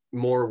think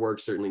more work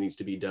certainly needs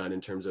to be done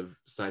in terms of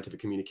scientific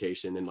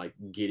communication and like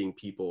getting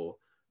people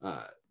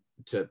uh,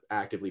 to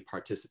actively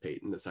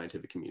participate in the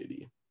scientific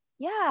community.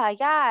 Yeah,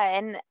 yeah.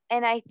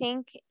 And I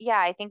think, yeah,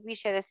 I think we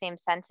share the same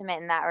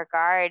sentiment in that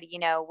regard. You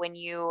know, when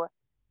you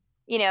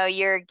know,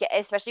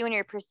 especially when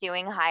you're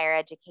pursuing higher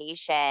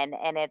education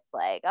and it's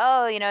like,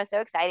 oh, you know, so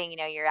exciting, you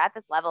know, you're at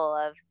this level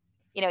of,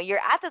 you know, you're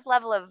at this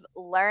level of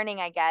learning,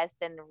 I guess,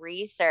 and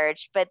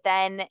research, but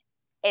then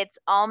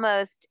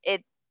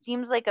it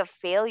seems like a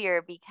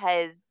failure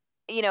because,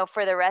 you know,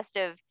 for the rest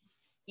of,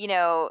 you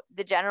know,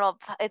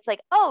 it's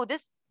like, oh,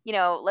 this, you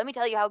know, let me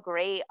tell you how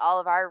great all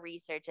of our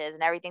research is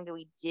and everything that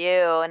we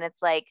do. And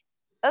it's like,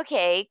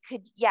 okay,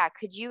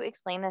 could you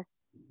explain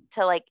this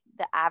to like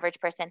the average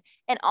person?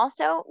 And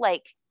also,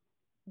 like,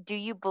 do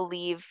you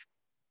believe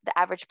the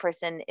average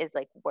person is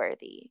like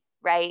worthy,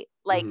 right?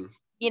 Like, Mm-hmm.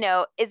 you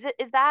know, is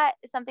that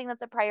something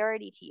that's a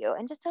priority to you?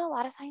 And just to a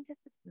lot of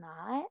scientists, it's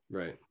not.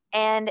 Right.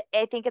 And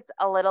I think it's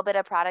a little bit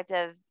a product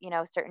of, you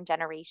know, certain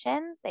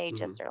generations. They Mm-hmm.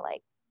 just are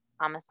like,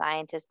 I'm a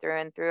scientist through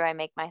and through. I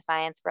make my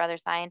science for other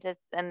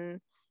scientists,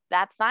 and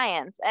that's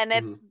science. And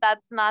Mm-hmm.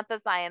 that's not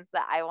the science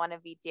that I want to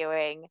be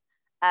doing.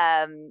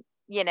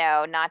 You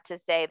know, not to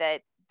say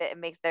that it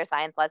makes their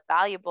science less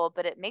valuable,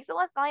 but it makes it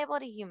less valuable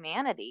to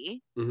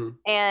humanity. Mm-hmm.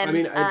 I And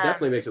mean, it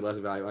definitely makes it less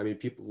valuable. I mean,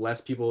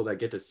 less people that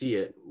get to see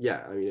it.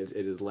 Yeah, I mean, it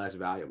is less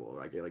valuable.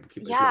 Like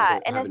people, it's not yeah,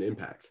 going to and have an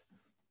impact.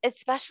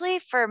 especially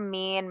for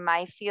me in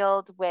my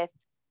field with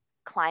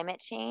climate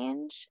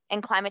change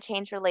and climate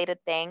change related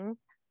things,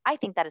 I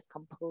think that is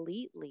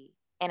completely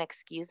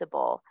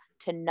inexcusable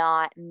to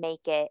not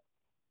make it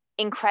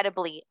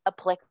incredibly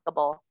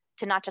applicable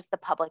to not just the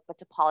public, but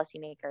to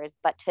policymakers,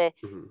 but to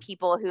Mm-hmm.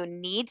 people who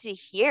need to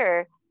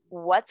hear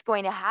what's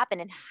going to happen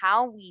and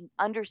how we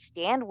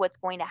understand what's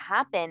going to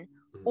happen,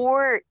 Mm-hmm.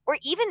 or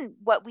even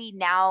what we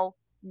now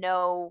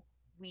know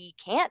we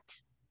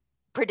can't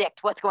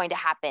predict what's going to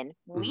happen.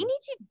 Mm-hmm.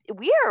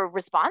 We are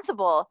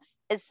responsible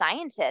as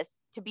scientists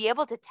to be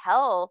able to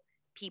tell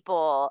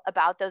people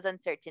about those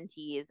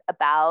uncertainties,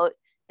 about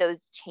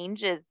those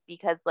changes,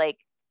 because like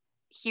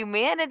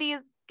humanity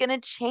is going to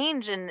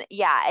change. And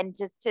yeah, and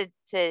just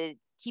to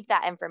keep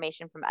that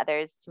information from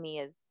others, to me,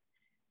 is,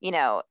 you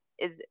know,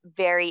 is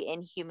very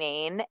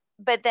inhumane.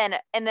 But then,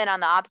 and then on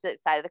the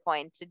opposite side of the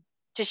coin,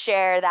 to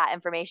share that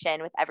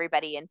information with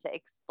everybody and to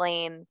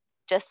explain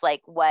just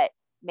like what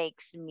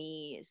makes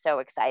me so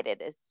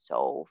excited is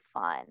so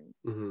fun.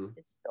 Mm-hmm.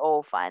 It's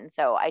so fun.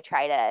 So I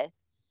try to,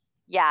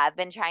 yeah, I've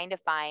been trying to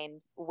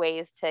find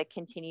ways to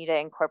continue to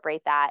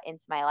incorporate that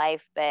into my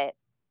life. But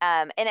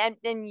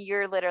and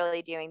you're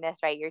literally doing this,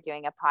 right? You're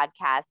doing a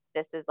podcast.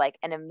 This is like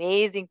an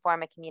amazing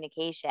form of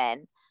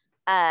communication.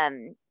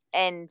 Um,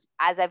 and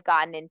as I've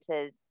gotten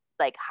into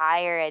like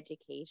higher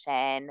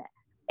education,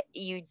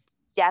 you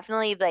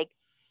definitely like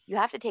you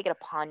have to take it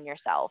upon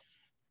yourself.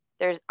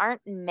 There's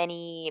aren't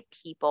many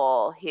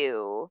people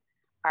who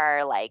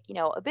are like, you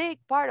know, a big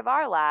part of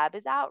our lab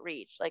is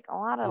outreach. Like a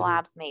lot of Mm-hmm.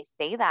 labs may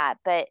say that,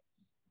 but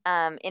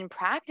in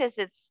practice,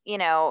 it's, you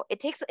know,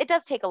 it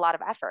does take a lot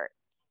of effort.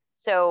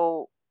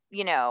 So,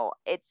 you know,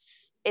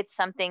 it's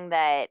something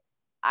that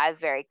I've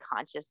very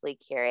consciously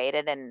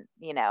curated, and,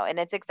 you know, and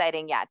it's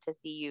exciting, yeah, to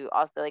see you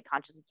also like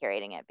consciously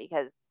curating it,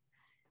 because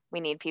we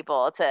need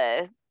people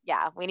to,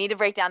 yeah, we need to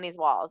break down these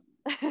walls.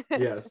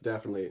 Yes,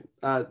 definitely.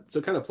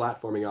 So kind of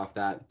platforming off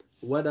that,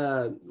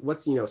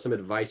 what's, you know, some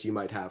advice you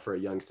might have for a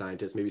young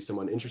scientist, maybe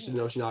someone interested in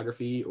Ooh,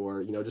 oceanography,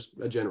 or, you know, just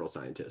a general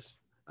scientist,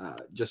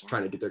 just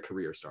trying to yeah, get their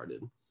career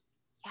started.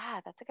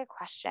 yeah, that's a good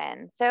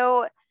question.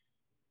 So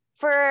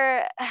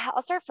for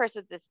I'll start first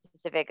with the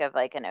specific of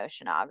like an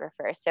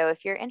oceanographer. So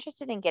if you're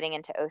interested in getting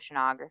into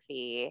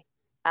oceanography,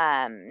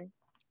 um,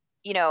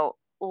 you know,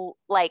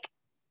 like,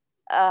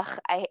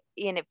 I,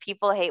 you know,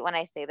 people hate when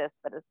I say this,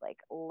 but it's like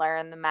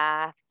learn the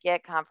math,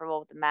 get comfortable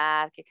with the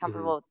math, get Hmm.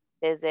 comfortable with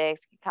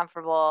physics, get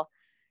comfortable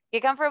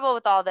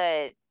with all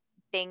the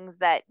things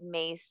that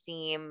may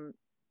seem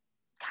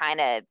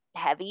kind of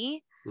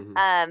heavy,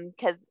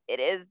 because it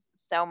is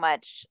so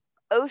much,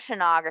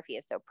 oceanography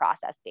is so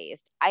process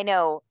based. I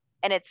know,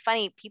 and it's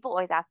funny, people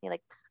always ask me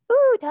like,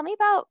 ooh, tell me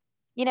about,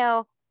 you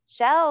know,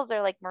 shells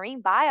or like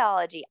marine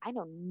biology. I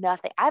know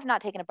nothing. I have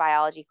not taken a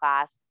biology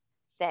class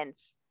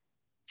since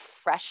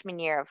freshman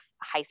year of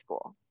high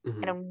school.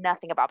 I know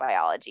nothing about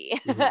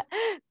biology.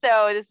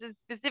 So this is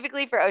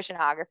specifically for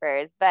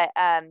oceanographers, but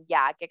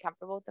yeah, get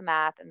comfortable with the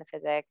math and the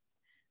physics,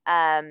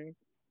 and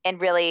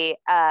really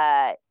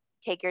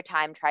take your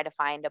time, try to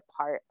find a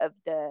part of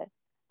the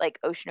like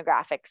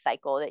oceanographic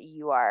cycle that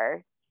you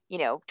are, you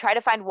know, try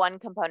to find one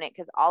component,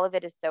 because all of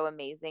it is so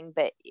amazing,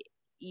 but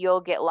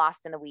you'll get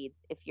lost in the weeds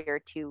if you're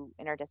too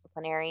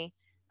interdisciplinary.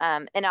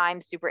 And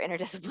I'm super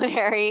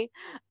interdisciplinary.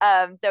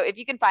 So if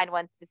you can find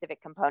one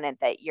specific component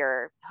that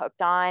you're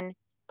hooked on,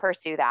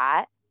 pursue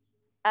that.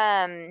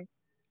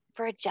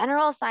 For a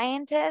general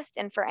scientist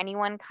and for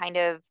anyone kind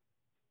of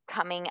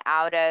coming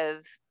out of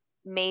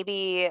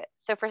maybe,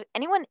 so for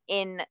anyone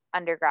in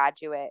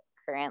undergraduate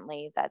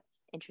currently that's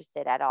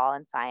interested at all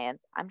in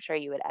science, I'm sure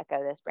you would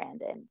echo this,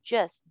 Brandon.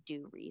 Just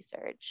do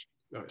research.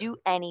 Oh, yeah. Do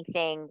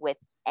anything with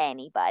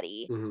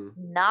anybody.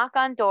 Knock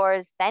on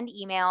doors, send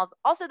emails.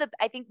 Also,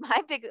 I think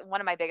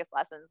one of my biggest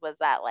lessons was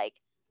that like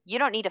you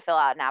don't need to fill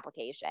out an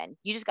application.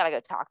 You just got to go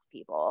talk to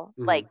people.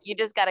 Like you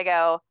just got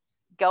to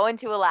go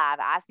into a lab,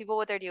 ask people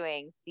what they're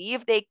doing, see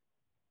if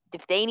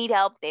they need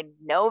help, they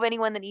know of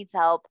anyone that needs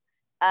help.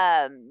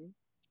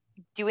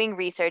 Doing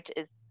research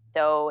is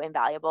so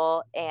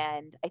invaluable,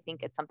 and I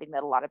think it's something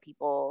that a lot of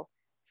people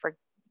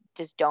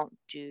just don't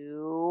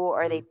do,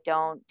 or they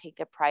don't take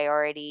the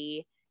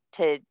priority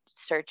to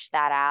search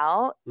that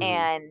out.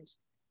 And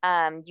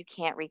you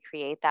can't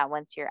recreate that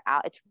once you're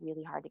out. It's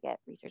really hard to get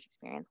research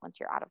experience once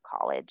you're out of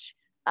college,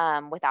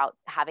 without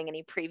having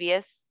any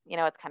previous, you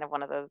know, it's kind of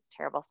one of those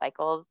terrible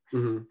cycles.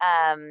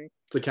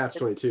 It's a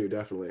catch-22,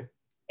 definitely.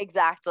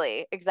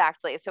 Exactly.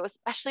 So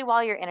especially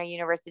while you're in a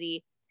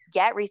university,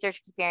 get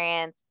research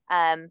experience.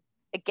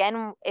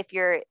 Again, if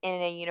you're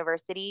in a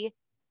university,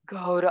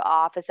 go to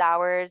office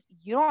hours.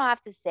 You don't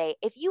have to say,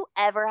 if you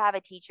ever have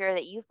a teacher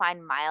that you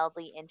find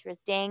mildly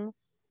interesting,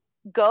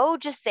 go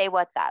just say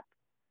what's up.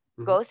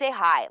 Go say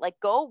hi. Like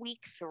go week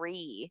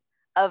 3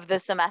 of the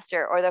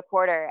semester or the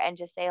quarter and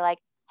just say like,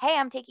 hey,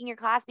 I'm taking your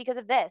class because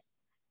of this,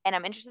 and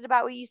I'm interested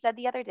about what you said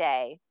the other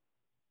day,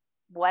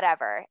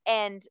 whatever.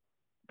 And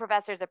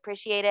professors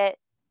appreciate it.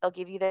 They'll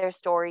give you their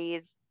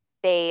stories.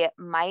 They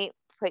might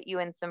put you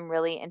in some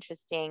really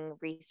interesting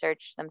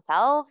research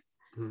themselves.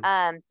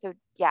 So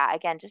yeah,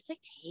 again, just like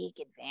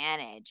take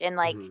advantage and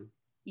like,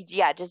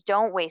 yeah, just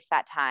don't waste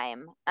that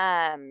time.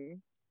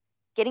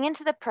 Getting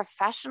into the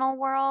professional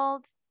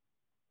world,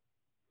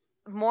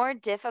 more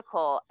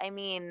difficult. I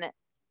mean,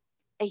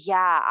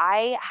 yeah,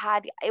 I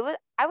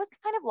was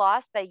kind of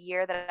lost the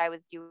year that I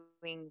was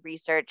doing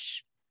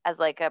research as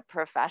like a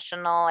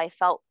professional. I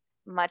felt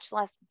much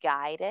less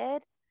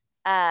guided.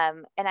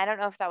 And I don't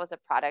know if that was a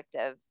product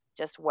of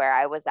just where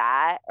I was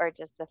at, or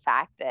just the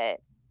fact that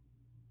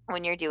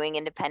when you're doing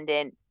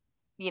independent,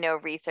 you know,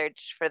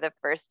 research for the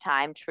first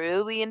time,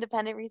 truly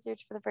independent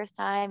research for the first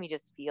time, you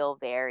just feel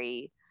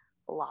very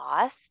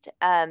lost.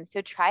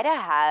 So try to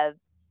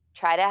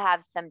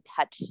have some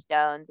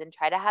touchstones and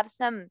try to have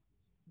some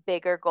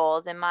bigger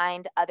goals in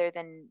mind other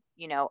than,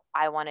 you know,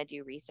 I want to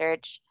do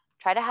research.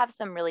 Try to have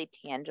some really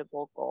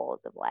tangible goals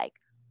of like,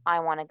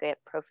 I want to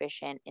get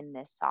proficient in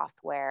this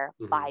software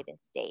by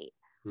this date.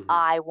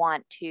 I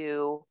want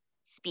to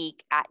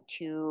speak at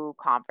 2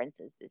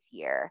 conferences this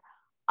year.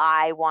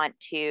 I want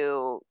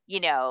to, you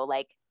know,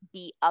 like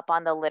be up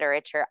on the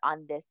literature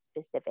on this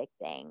specific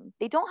thing.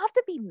 They don't have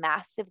to be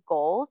massive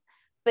goals,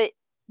 but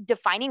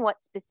defining what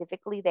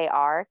specifically they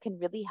are can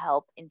really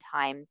help in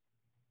times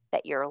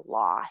that you're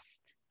lost.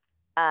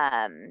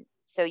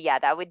 So yeah,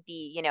 that would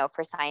be, you know,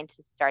 for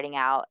scientists starting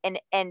out, and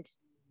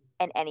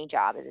any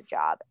job is a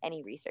job,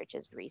 any research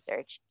is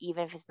research,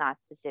 even if it's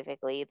not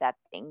specifically that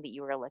thing that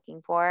you were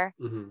looking for.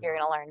 You're going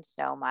to learn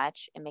so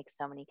much and make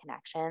so many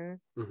connections.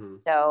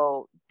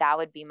 So that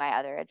would be my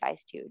other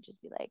advice too.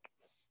 Just be like,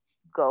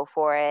 go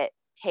for it.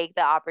 Take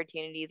the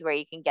opportunities where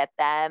you can get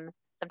them.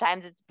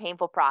 Sometimes it's a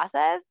painful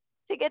process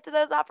to get to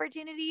those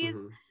opportunities.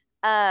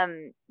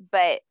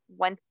 But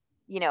once,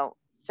 you know,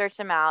 search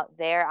them out,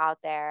 they're out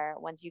there.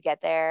 Once you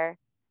get there,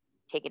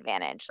 take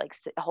advantage, like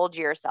hold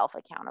yourself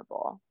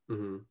accountable.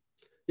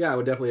 Yeah, I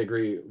would definitely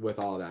agree with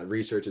all of that.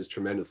 Research is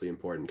tremendously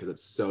important because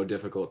it's so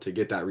difficult to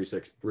get that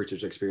research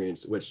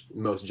experience, which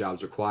most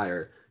jobs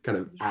require kind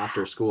of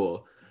after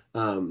school.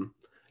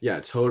 Yeah,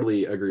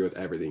 totally agree with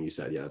everything you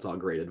said. Yeah, that's all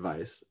great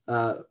advice.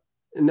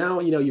 And now,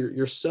 you know,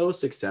 you're so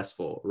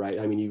successful, right?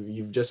 I mean,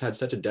 you've just had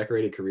such a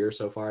decorated career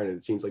so far, and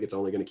it seems like it's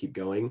only going to keep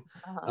going.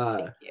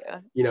 Thank you.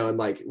 You know, and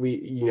like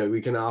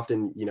we can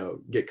often, you know,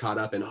 get caught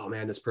up in, oh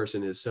man, this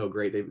person is so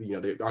great.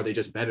 Are they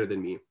just better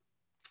than me?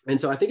 And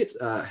so I think it's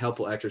a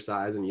helpful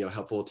exercise, and, you know,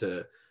 helpful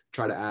to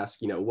try to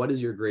ask, you know, what is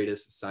your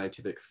greatest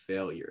scientific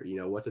failure? You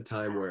know, what's a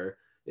time where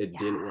it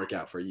didn't work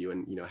out for you,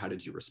 and, you know, how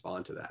did you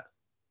respond to that?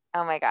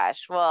 Oh my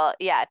gosh. Well,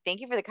 yeah,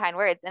 thank you for the kind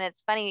words. And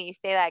it's funny you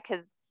say that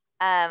because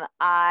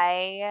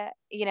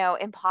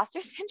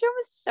imposter syndrome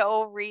is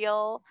so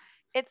real.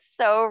 It's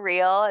so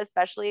real,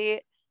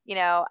 especially,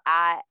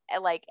 at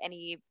like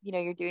any,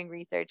 you're doing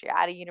research, you're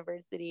at a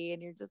university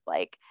and you're just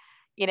like,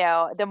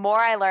 the more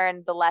I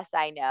learn, the less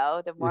I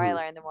know. The more I Hmm.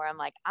 learn, the more I'm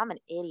like, I'm an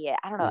idiot.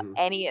 I don't know Hmm.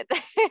 any of this.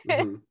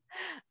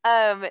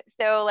 Hmm.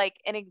 So like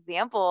an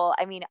example,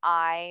 I mean,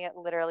 I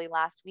literally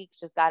last week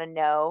just got a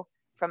no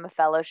from a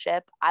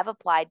fellowship. I've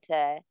applied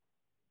to,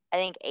 I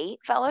think, 8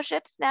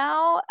 fellowships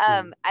now.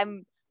 Hmm.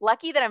 I'm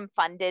lucky that I'm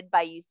funded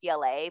by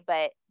UCLA,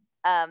 but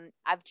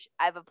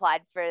I've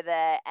applied for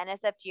the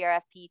NSF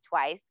GRFP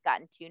twice,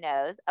 gotten 2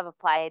 no's. I've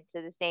applied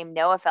to the same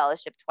NOAA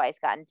fellowship twice,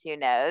 gotten 2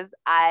 no's.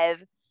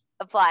 I've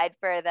applied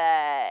for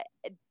the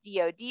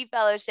DoD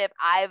fellowship.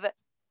 I've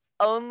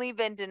only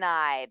been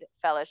denied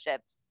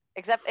fellowships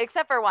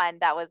except for one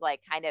that was like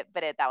kind of, but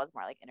that was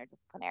more like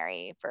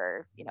interdisciplinary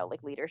for,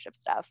 like leadership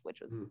stuff, which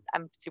was, Hmm.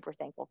 I'm super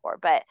thankful for.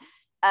 But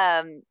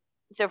um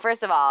so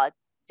first of all,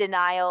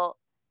 denial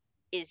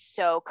is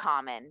so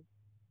common.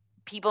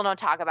 People don't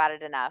talk about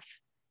it enough.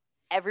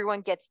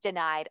 Everyone gets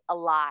denied a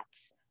lot,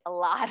 a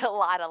lot, a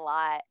lot, a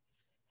lot.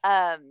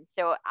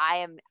 So I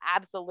am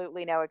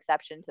absolutely no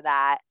exception to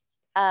that.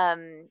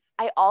 I've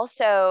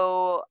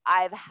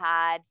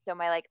had, so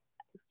my like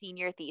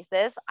senior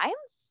thesis, I'm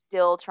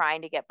still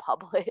trying to get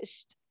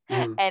published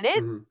Hmm. and it's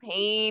Hmm.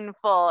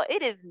 painful.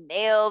 It is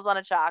nails on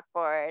a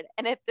chalkboard.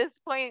 And at this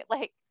point,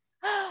 like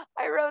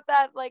I wrote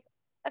that like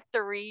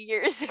 3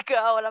 years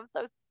ago and I'm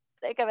so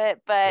sick of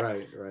it. But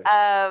Right,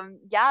 right.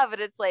 yeah, but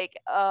it's like,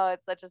 oh,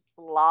 it's such a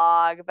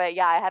slog. But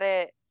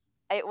yeah,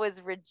 it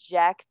was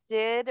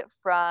rejected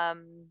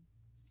from,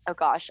 oh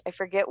gosh, I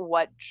forget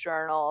what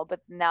journal,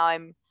 but now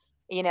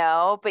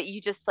but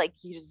you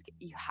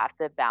have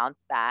to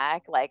bounce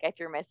back. Like I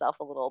threw myself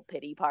a little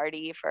pity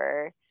party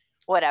for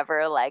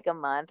whatever, like a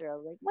month, or I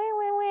was like,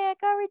 wait, I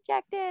got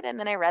rejected. And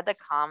then I read the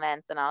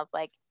comments and I was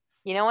like,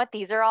 you know what?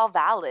 These are all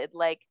valid.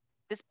 Like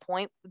this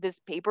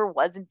paper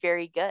wasn't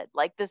very good.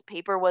 Like this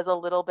paper was a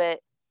little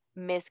bit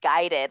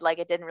misguided. Like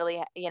it didn't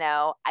really,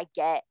 I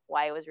get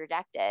why it was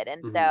rejected.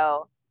 And Hmm.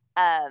 so,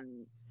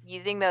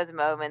 using those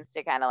moments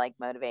to kind of like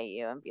motivate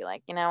you and be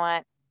like, you know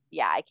what?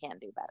 Yeah, I can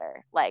do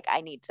better. Like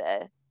I need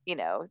to,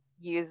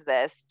 use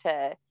this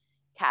to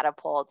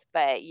catapult.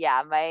 But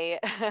yeah, my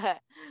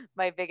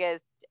my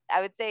biggest,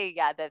 I would say,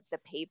 yeah, that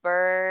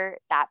paper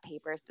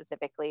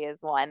specifically is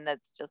one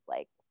that's just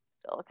like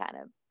still kind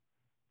of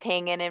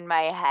pinging in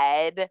my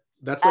head.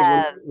 That's like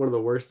Um, one of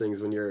the worst things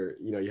when you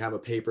have a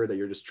paper that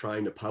you're just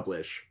trying to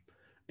publish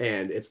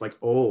and it's like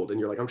old and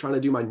you're like, I'm trying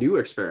to do my new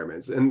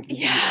experiments. And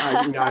yeah.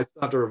 I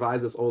still have to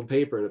revise this old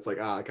paper. And it's like,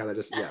 I kind of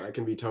just, yeah, that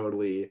can be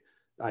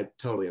I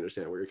totally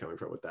understand where you're coming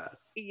from with that.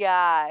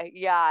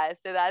 Yeah.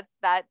 So that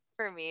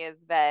for me has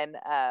been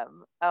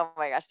oh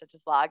my gosh, such a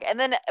slog. And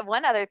then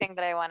one other thing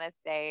that I want to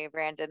say,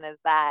 Brandon, is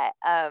that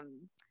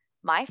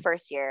my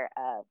first year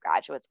of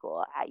graduate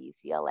school at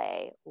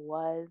UCLA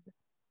was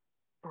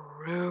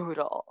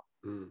brutal.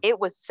 Mm. It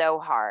was so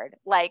hard.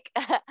 Like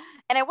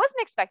and I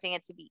wasn't expecting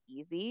it to be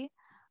easy,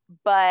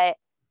 but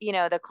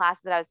the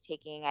classes that I was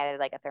taking, I had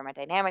like a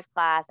thermodynamics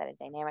class, I had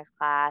a dynamics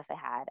class, I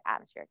had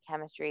atmospheric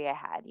chemistry, I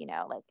had,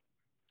 like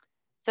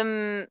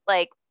some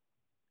like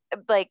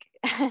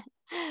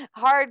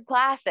hard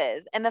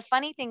classes. And the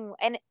funny thing,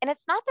 and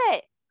it's not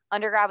that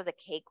undergrad was a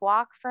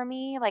cakewalk for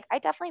me. Like I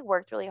definitely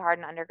worked really hard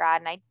in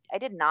undergrad and I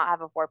did not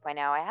have a 4.0.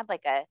 I had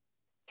like a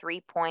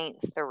 3.3,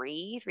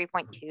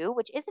 3.2,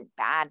 which isn't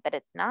bad, but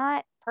it's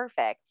not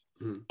perfect.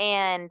 Mm.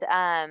 And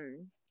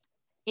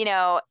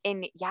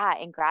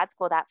in grad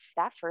school, that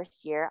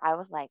first year, I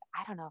was like,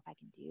 I don't know if I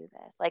can do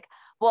this. Like,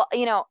 well,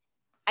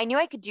 I knew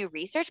I could do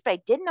research, but I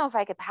didn't know if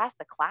I could pass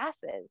the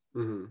classes.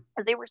 Hmm.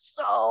 They were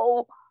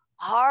so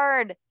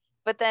hard.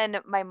 But then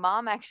my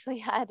mom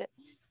actually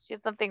she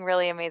had something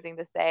really amazing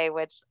to say,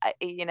 which,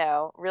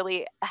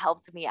 really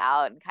helped me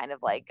out and kind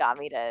of like got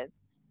me to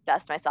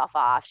dust myself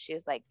off. She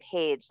was like,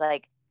 Paige,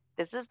 like,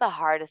 this is the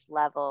hardest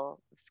level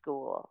of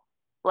school.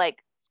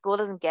 Like, school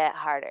doesn't get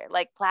harder.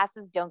 Like,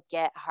 classes don't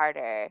get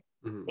harder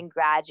Hmm. than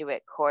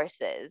graduate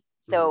courses.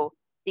 Hmm. So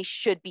they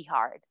should be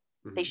hard.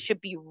 They Hmm.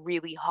 should be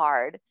really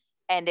hard.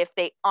 And if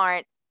they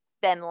aren't,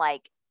 then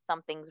like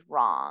something's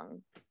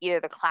wrong. Either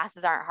the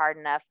classes aren't hard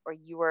enough or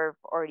you were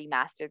already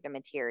mastered the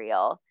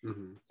material.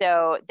 Hmm.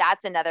 So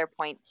that's another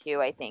point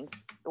too, I think,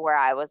 where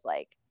I was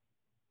like,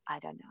 I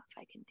don't know if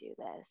I can do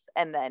this.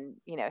 And then,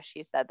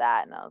 she said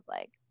that and I was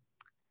like,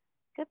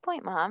 good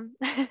point, mom.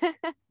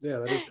 Yeah,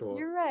 that is cool.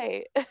 You're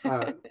right.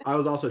 I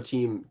was also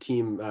team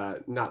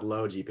not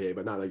low GPA,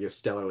 but not like a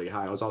stellarly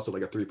high. I was also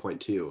like a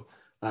 3.2.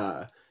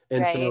 Uh,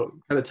 and Right. so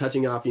kind of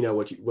touching off,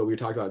 what we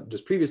talked about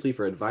just previously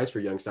for advice for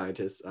young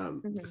scientists, this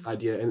Mm-hmm.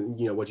 idea and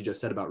what you just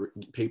said about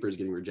papers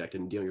getting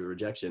rejected and dealing with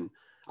rejection.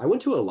 I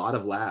went to a lot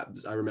of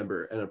labs, I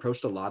remember, and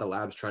approached a lot of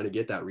labs trying to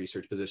get that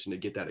research position to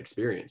get that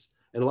experience.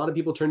 And a lot of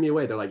people turned me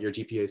away. They're like, your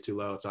GPA is too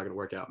low. It's not going to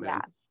work out, Yeah.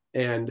 man.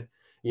 And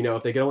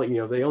if they could only,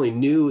 if they only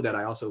knew that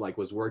I also like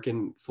was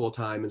working full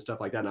time and stuff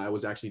like that, and I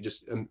was actually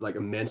just like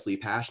immensely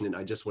passionate,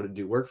 I just wanted to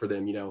do work for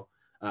them,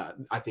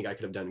 I think I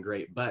could have done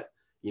great. But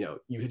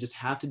you just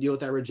have to deal with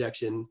that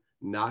rejection,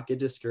 not get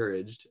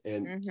discouraged,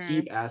 and Mm-hmm.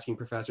 keep asking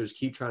professors,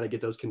 keep trying to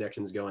get those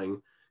connections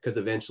going, because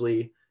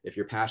eventually, if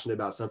you're passionate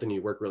about something and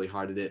you work really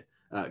hard at it,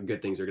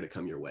 good things are going to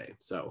come your way.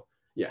 So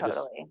yeah, just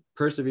Totally.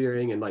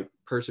 persevering, and like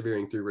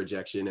persevering through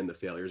rejection and the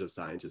failures of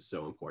science is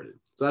so important.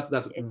 So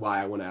that's It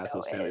why I want to ask so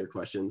those failure is.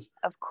 questions.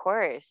 Of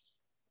course.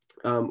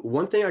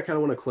 One thing I kind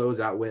of want to close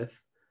out with,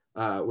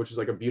 which is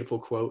like a beautiful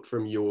quote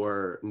from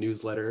your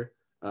newsletter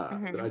that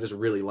Mm-hmm. I just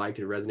really liked.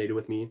 It resonated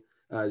with me.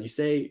 You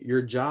say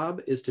your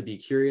job is to be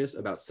curious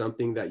about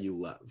something that you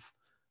love.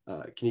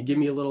 Can you give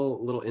me a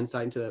little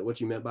insight into what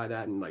you meant by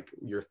that, and like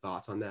your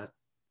thoughts on that?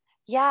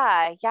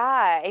 Yeah,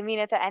 yeah. I mean,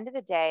 at the end of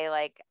the day,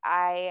 like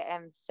I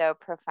am so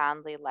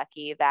profoundly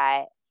lucky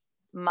that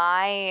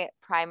my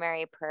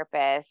primary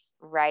purpose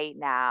right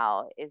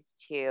now is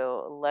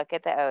to look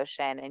at the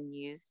ocean and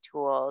use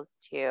tools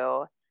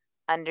to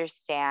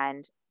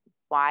understand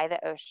why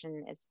the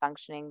ocean is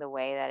functioning the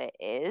way that it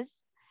is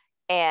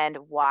and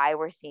why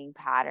we're seeing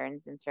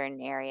patterns in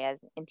certain areas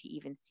and to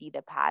even see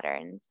the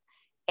patterns.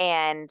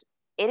 And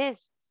it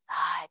is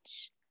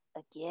such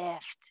a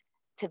gift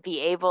to be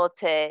able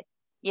to,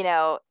 you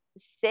know,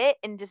 sit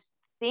and just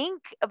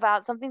think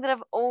about something that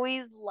I've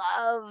always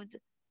loved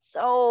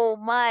so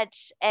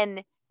much.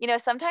 And,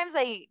 sometimes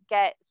I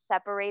get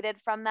separated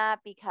from that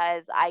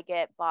because I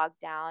get bogged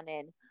down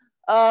in,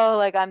 oh,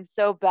 like I'm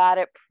so bad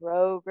at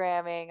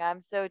programming.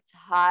 I'm so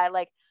tired.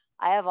 Like,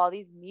 I have all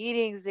these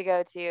meetings to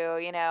go to,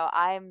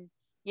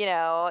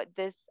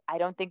 I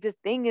don't think this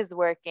thing is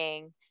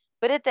working.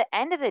 But at the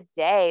end of the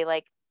day,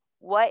 like,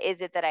 what is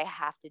it that I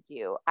have to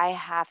do? I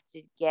have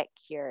to get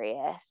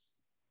curious.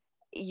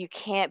 You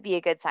can't be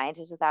a good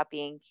scientist without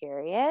being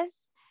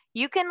curious.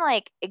 You can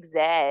like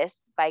exist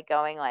by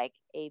going like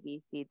A,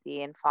 B, C,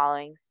 D and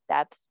following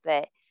steps,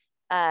 but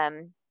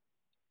um,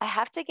 I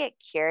have to get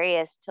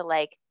curious to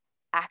like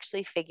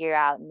actually figure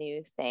out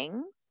new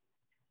things.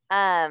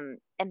 And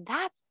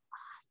that's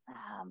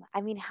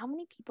I mean, how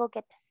many people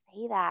get to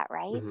say that,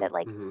 right? Mm-hmm, That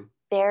like mm-hmm,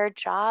 their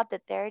job,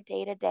 that their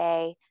day to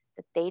day,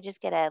 that they just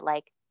get to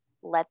like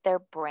let their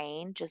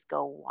brain just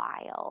go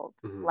wild.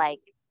 mm-hmm,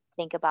 Like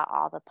think about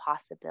all the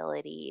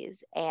possibilities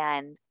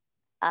and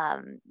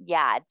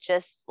yeah,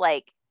 just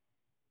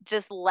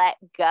let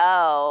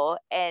go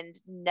and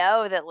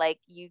know that like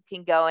you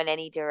can go in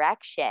any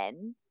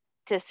direction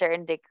to a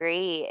certain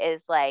degree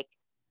is like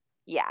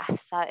yeah,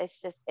 so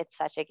it's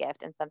such a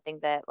gift and something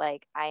that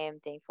like I am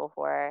thankful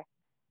for.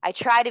 I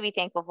try to be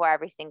thankful for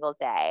every single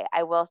day.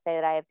 I will say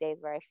that I have days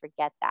where I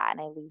forget that and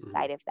I lose mm-hmm,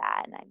 sight of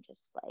that and I'm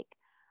just like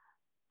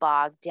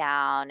bogged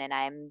down and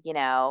I'm,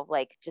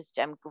 like just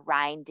I'm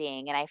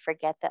grinding and I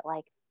forget that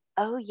like,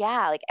 oh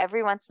yeah, like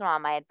every once in a while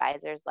my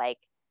advisor's like,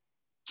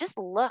 just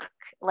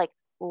like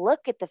look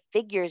at the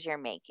figures you're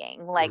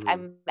making. Like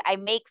mm-hmm. I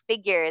make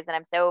figures and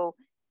I'm so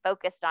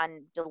focused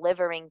on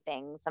delivering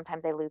things.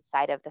 Sometimes I lose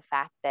sight of the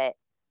fact that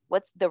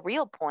what's the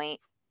real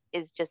point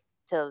is just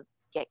to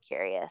get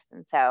curious.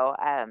 And so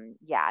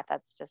yeah,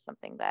 that's just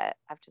something that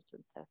I've just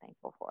been so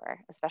thankful for,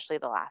 especially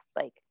the last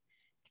like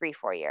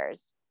 3-4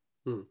 years.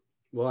 Hmm.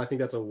 Well, I think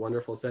that's a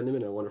wonderful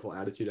sentiment and a wonderful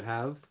attitude to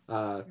have.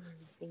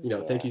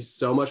 Thank Thank you. you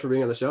so much for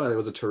being on the show. It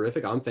was a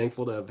terrific. I'm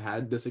thankful to have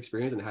had this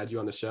experience and had you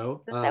on the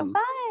show. This is so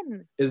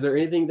fun. Is there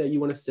anything that you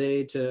want to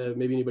say to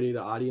maybe anybody in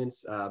the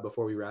audience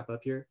before we wrap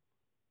up here?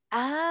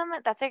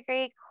 That's a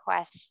great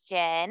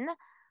question.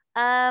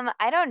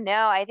 I don't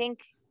know. I think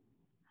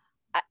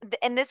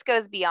and this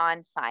goes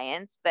beyond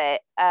science,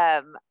 but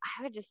I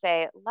would just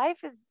say life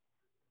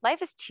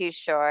is too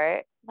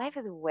short. Life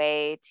is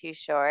way too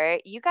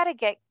short. You got to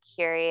get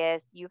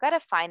curious. You got to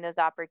find those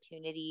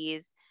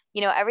opportunities.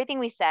 Everything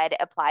we said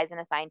applies in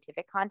a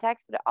scientific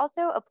context, but it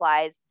also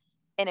applies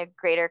in a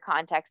greater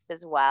context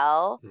as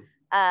well.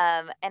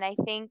 Hmm. And I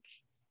think,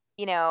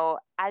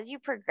 as you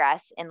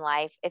progress in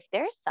life, if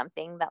there's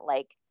something that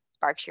like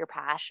sparks your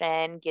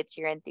passion, gets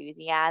your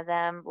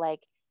enthusiasm,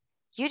 like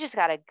you just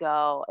got to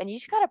go and you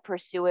just got to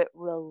pursue it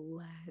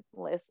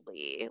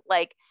relentlessly.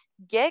 Like,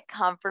 get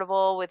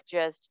comfortable with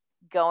just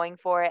going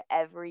for it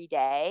every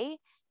day.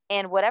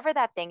 And whatever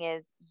that thing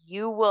is,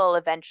 you will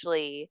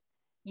eventually,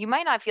 you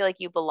might not feel like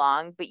you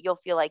belong, but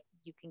you'll feel like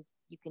you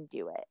can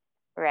do it.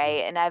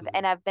 Right. And I've, Mm-hmm.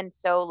 and I've been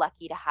so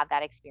lucky to have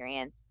that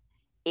experience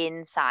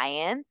in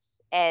science.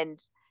 And,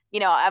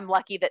 I'm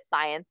lucky that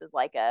science is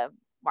like a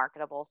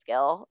marketable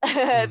skill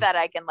Mm-hmm. that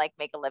I can like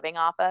make a living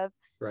off of.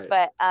 Right.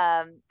 But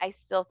I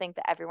still think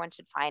that everyone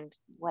should find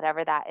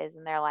whatever that is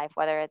in their life,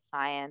 whether it's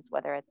science,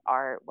 whether it's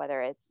art,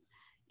 whether it's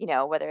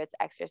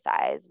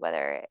exercise,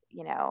 whether,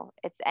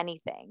 it's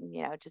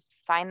anything, just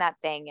find that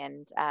thing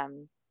and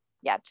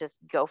yeah, just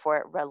go for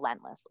it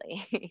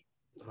relentlessly.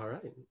 All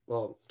right.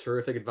 Well,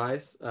 terrific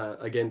advice.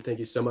 Again, thank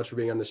you so much for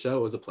being on the show.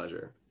 It was a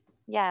pleasure.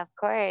 Yeah, of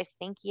course.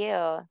 Thank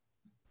you.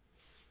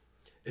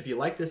 If you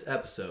like this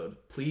episode,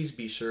 please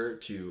be sure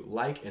to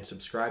like and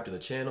subscribe to the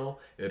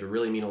channel. It would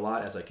really mean a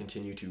lot as I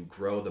continue to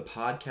grow the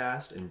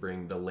podcast and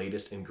bring the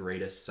latest and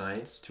greatest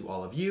science to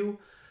all of you.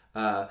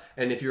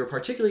 And if you're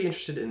particularly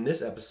interested in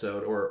this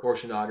episode or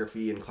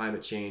oceanography and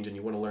climate change and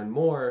you want to learn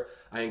more,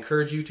 I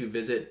encourage you to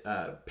visit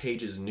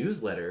Paige's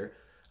newsletter,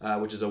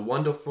 which is a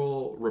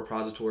wonderful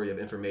repository of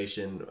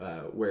information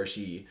where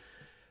she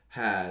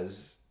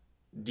has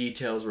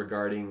details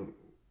regarding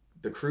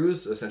the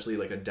cruise, essentially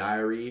like a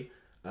diary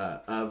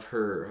of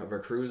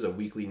her cruise, a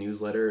weekly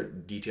newsletter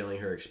detailing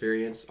her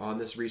experience on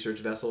this research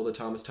vessel, the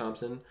Thomas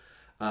Thompson.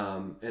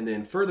 And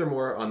then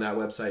furthermore, on that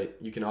website,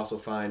 you can also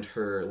find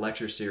her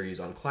lecture series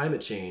on climate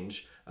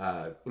change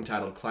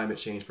entitled Climate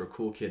Change for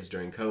Cool Kids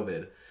During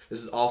COVID.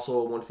 This is also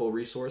a wonderful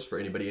resource for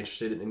anybody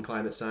interested in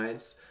climate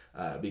science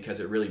because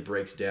it really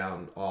breaks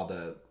down all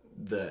the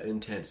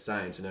intense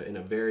science in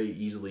a very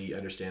easily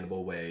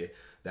understandable way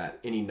that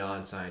any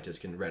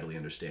non-scientist can readily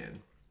understand.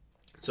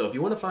 So if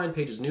you want to find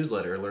Paige's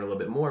newsletter and learn a little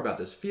bit more about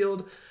this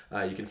field,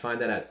 you can find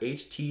that at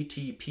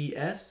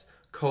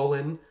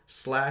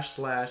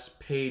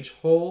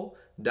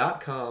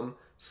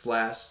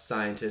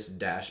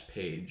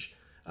https://pagehole.com/scientist-page.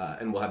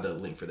 And we'll have the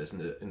link for this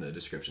in the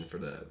description for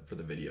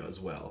the video as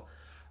well.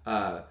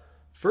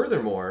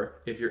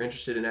 Furthermore, if you're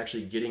interested in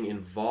actually getting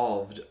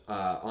involved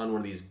on one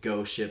of these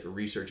Go Ship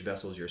research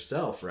vessels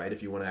yourself, right?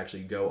 If you want to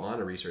actually go on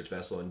a research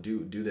vessel and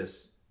do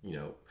this,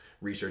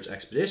 research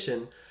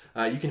expedition,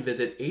 you can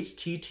visit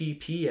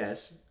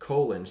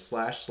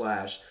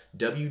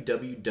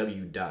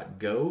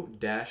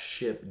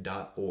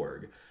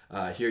https://www.go-ship.org.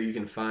 Here you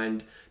can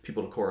find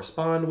people to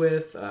correspond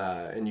with,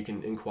 and you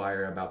can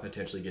inquire about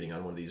potentially getting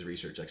on one of these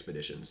research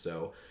expeditions.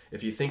 So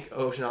if you think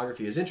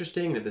oceanography is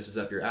interesting, and if this is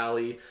up your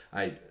alley,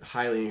 I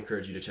highly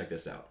encourage you to check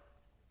this out.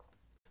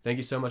 Thank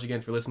you so much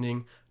again for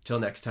listening. Till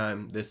next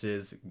time, this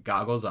is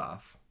Goggles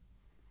Off.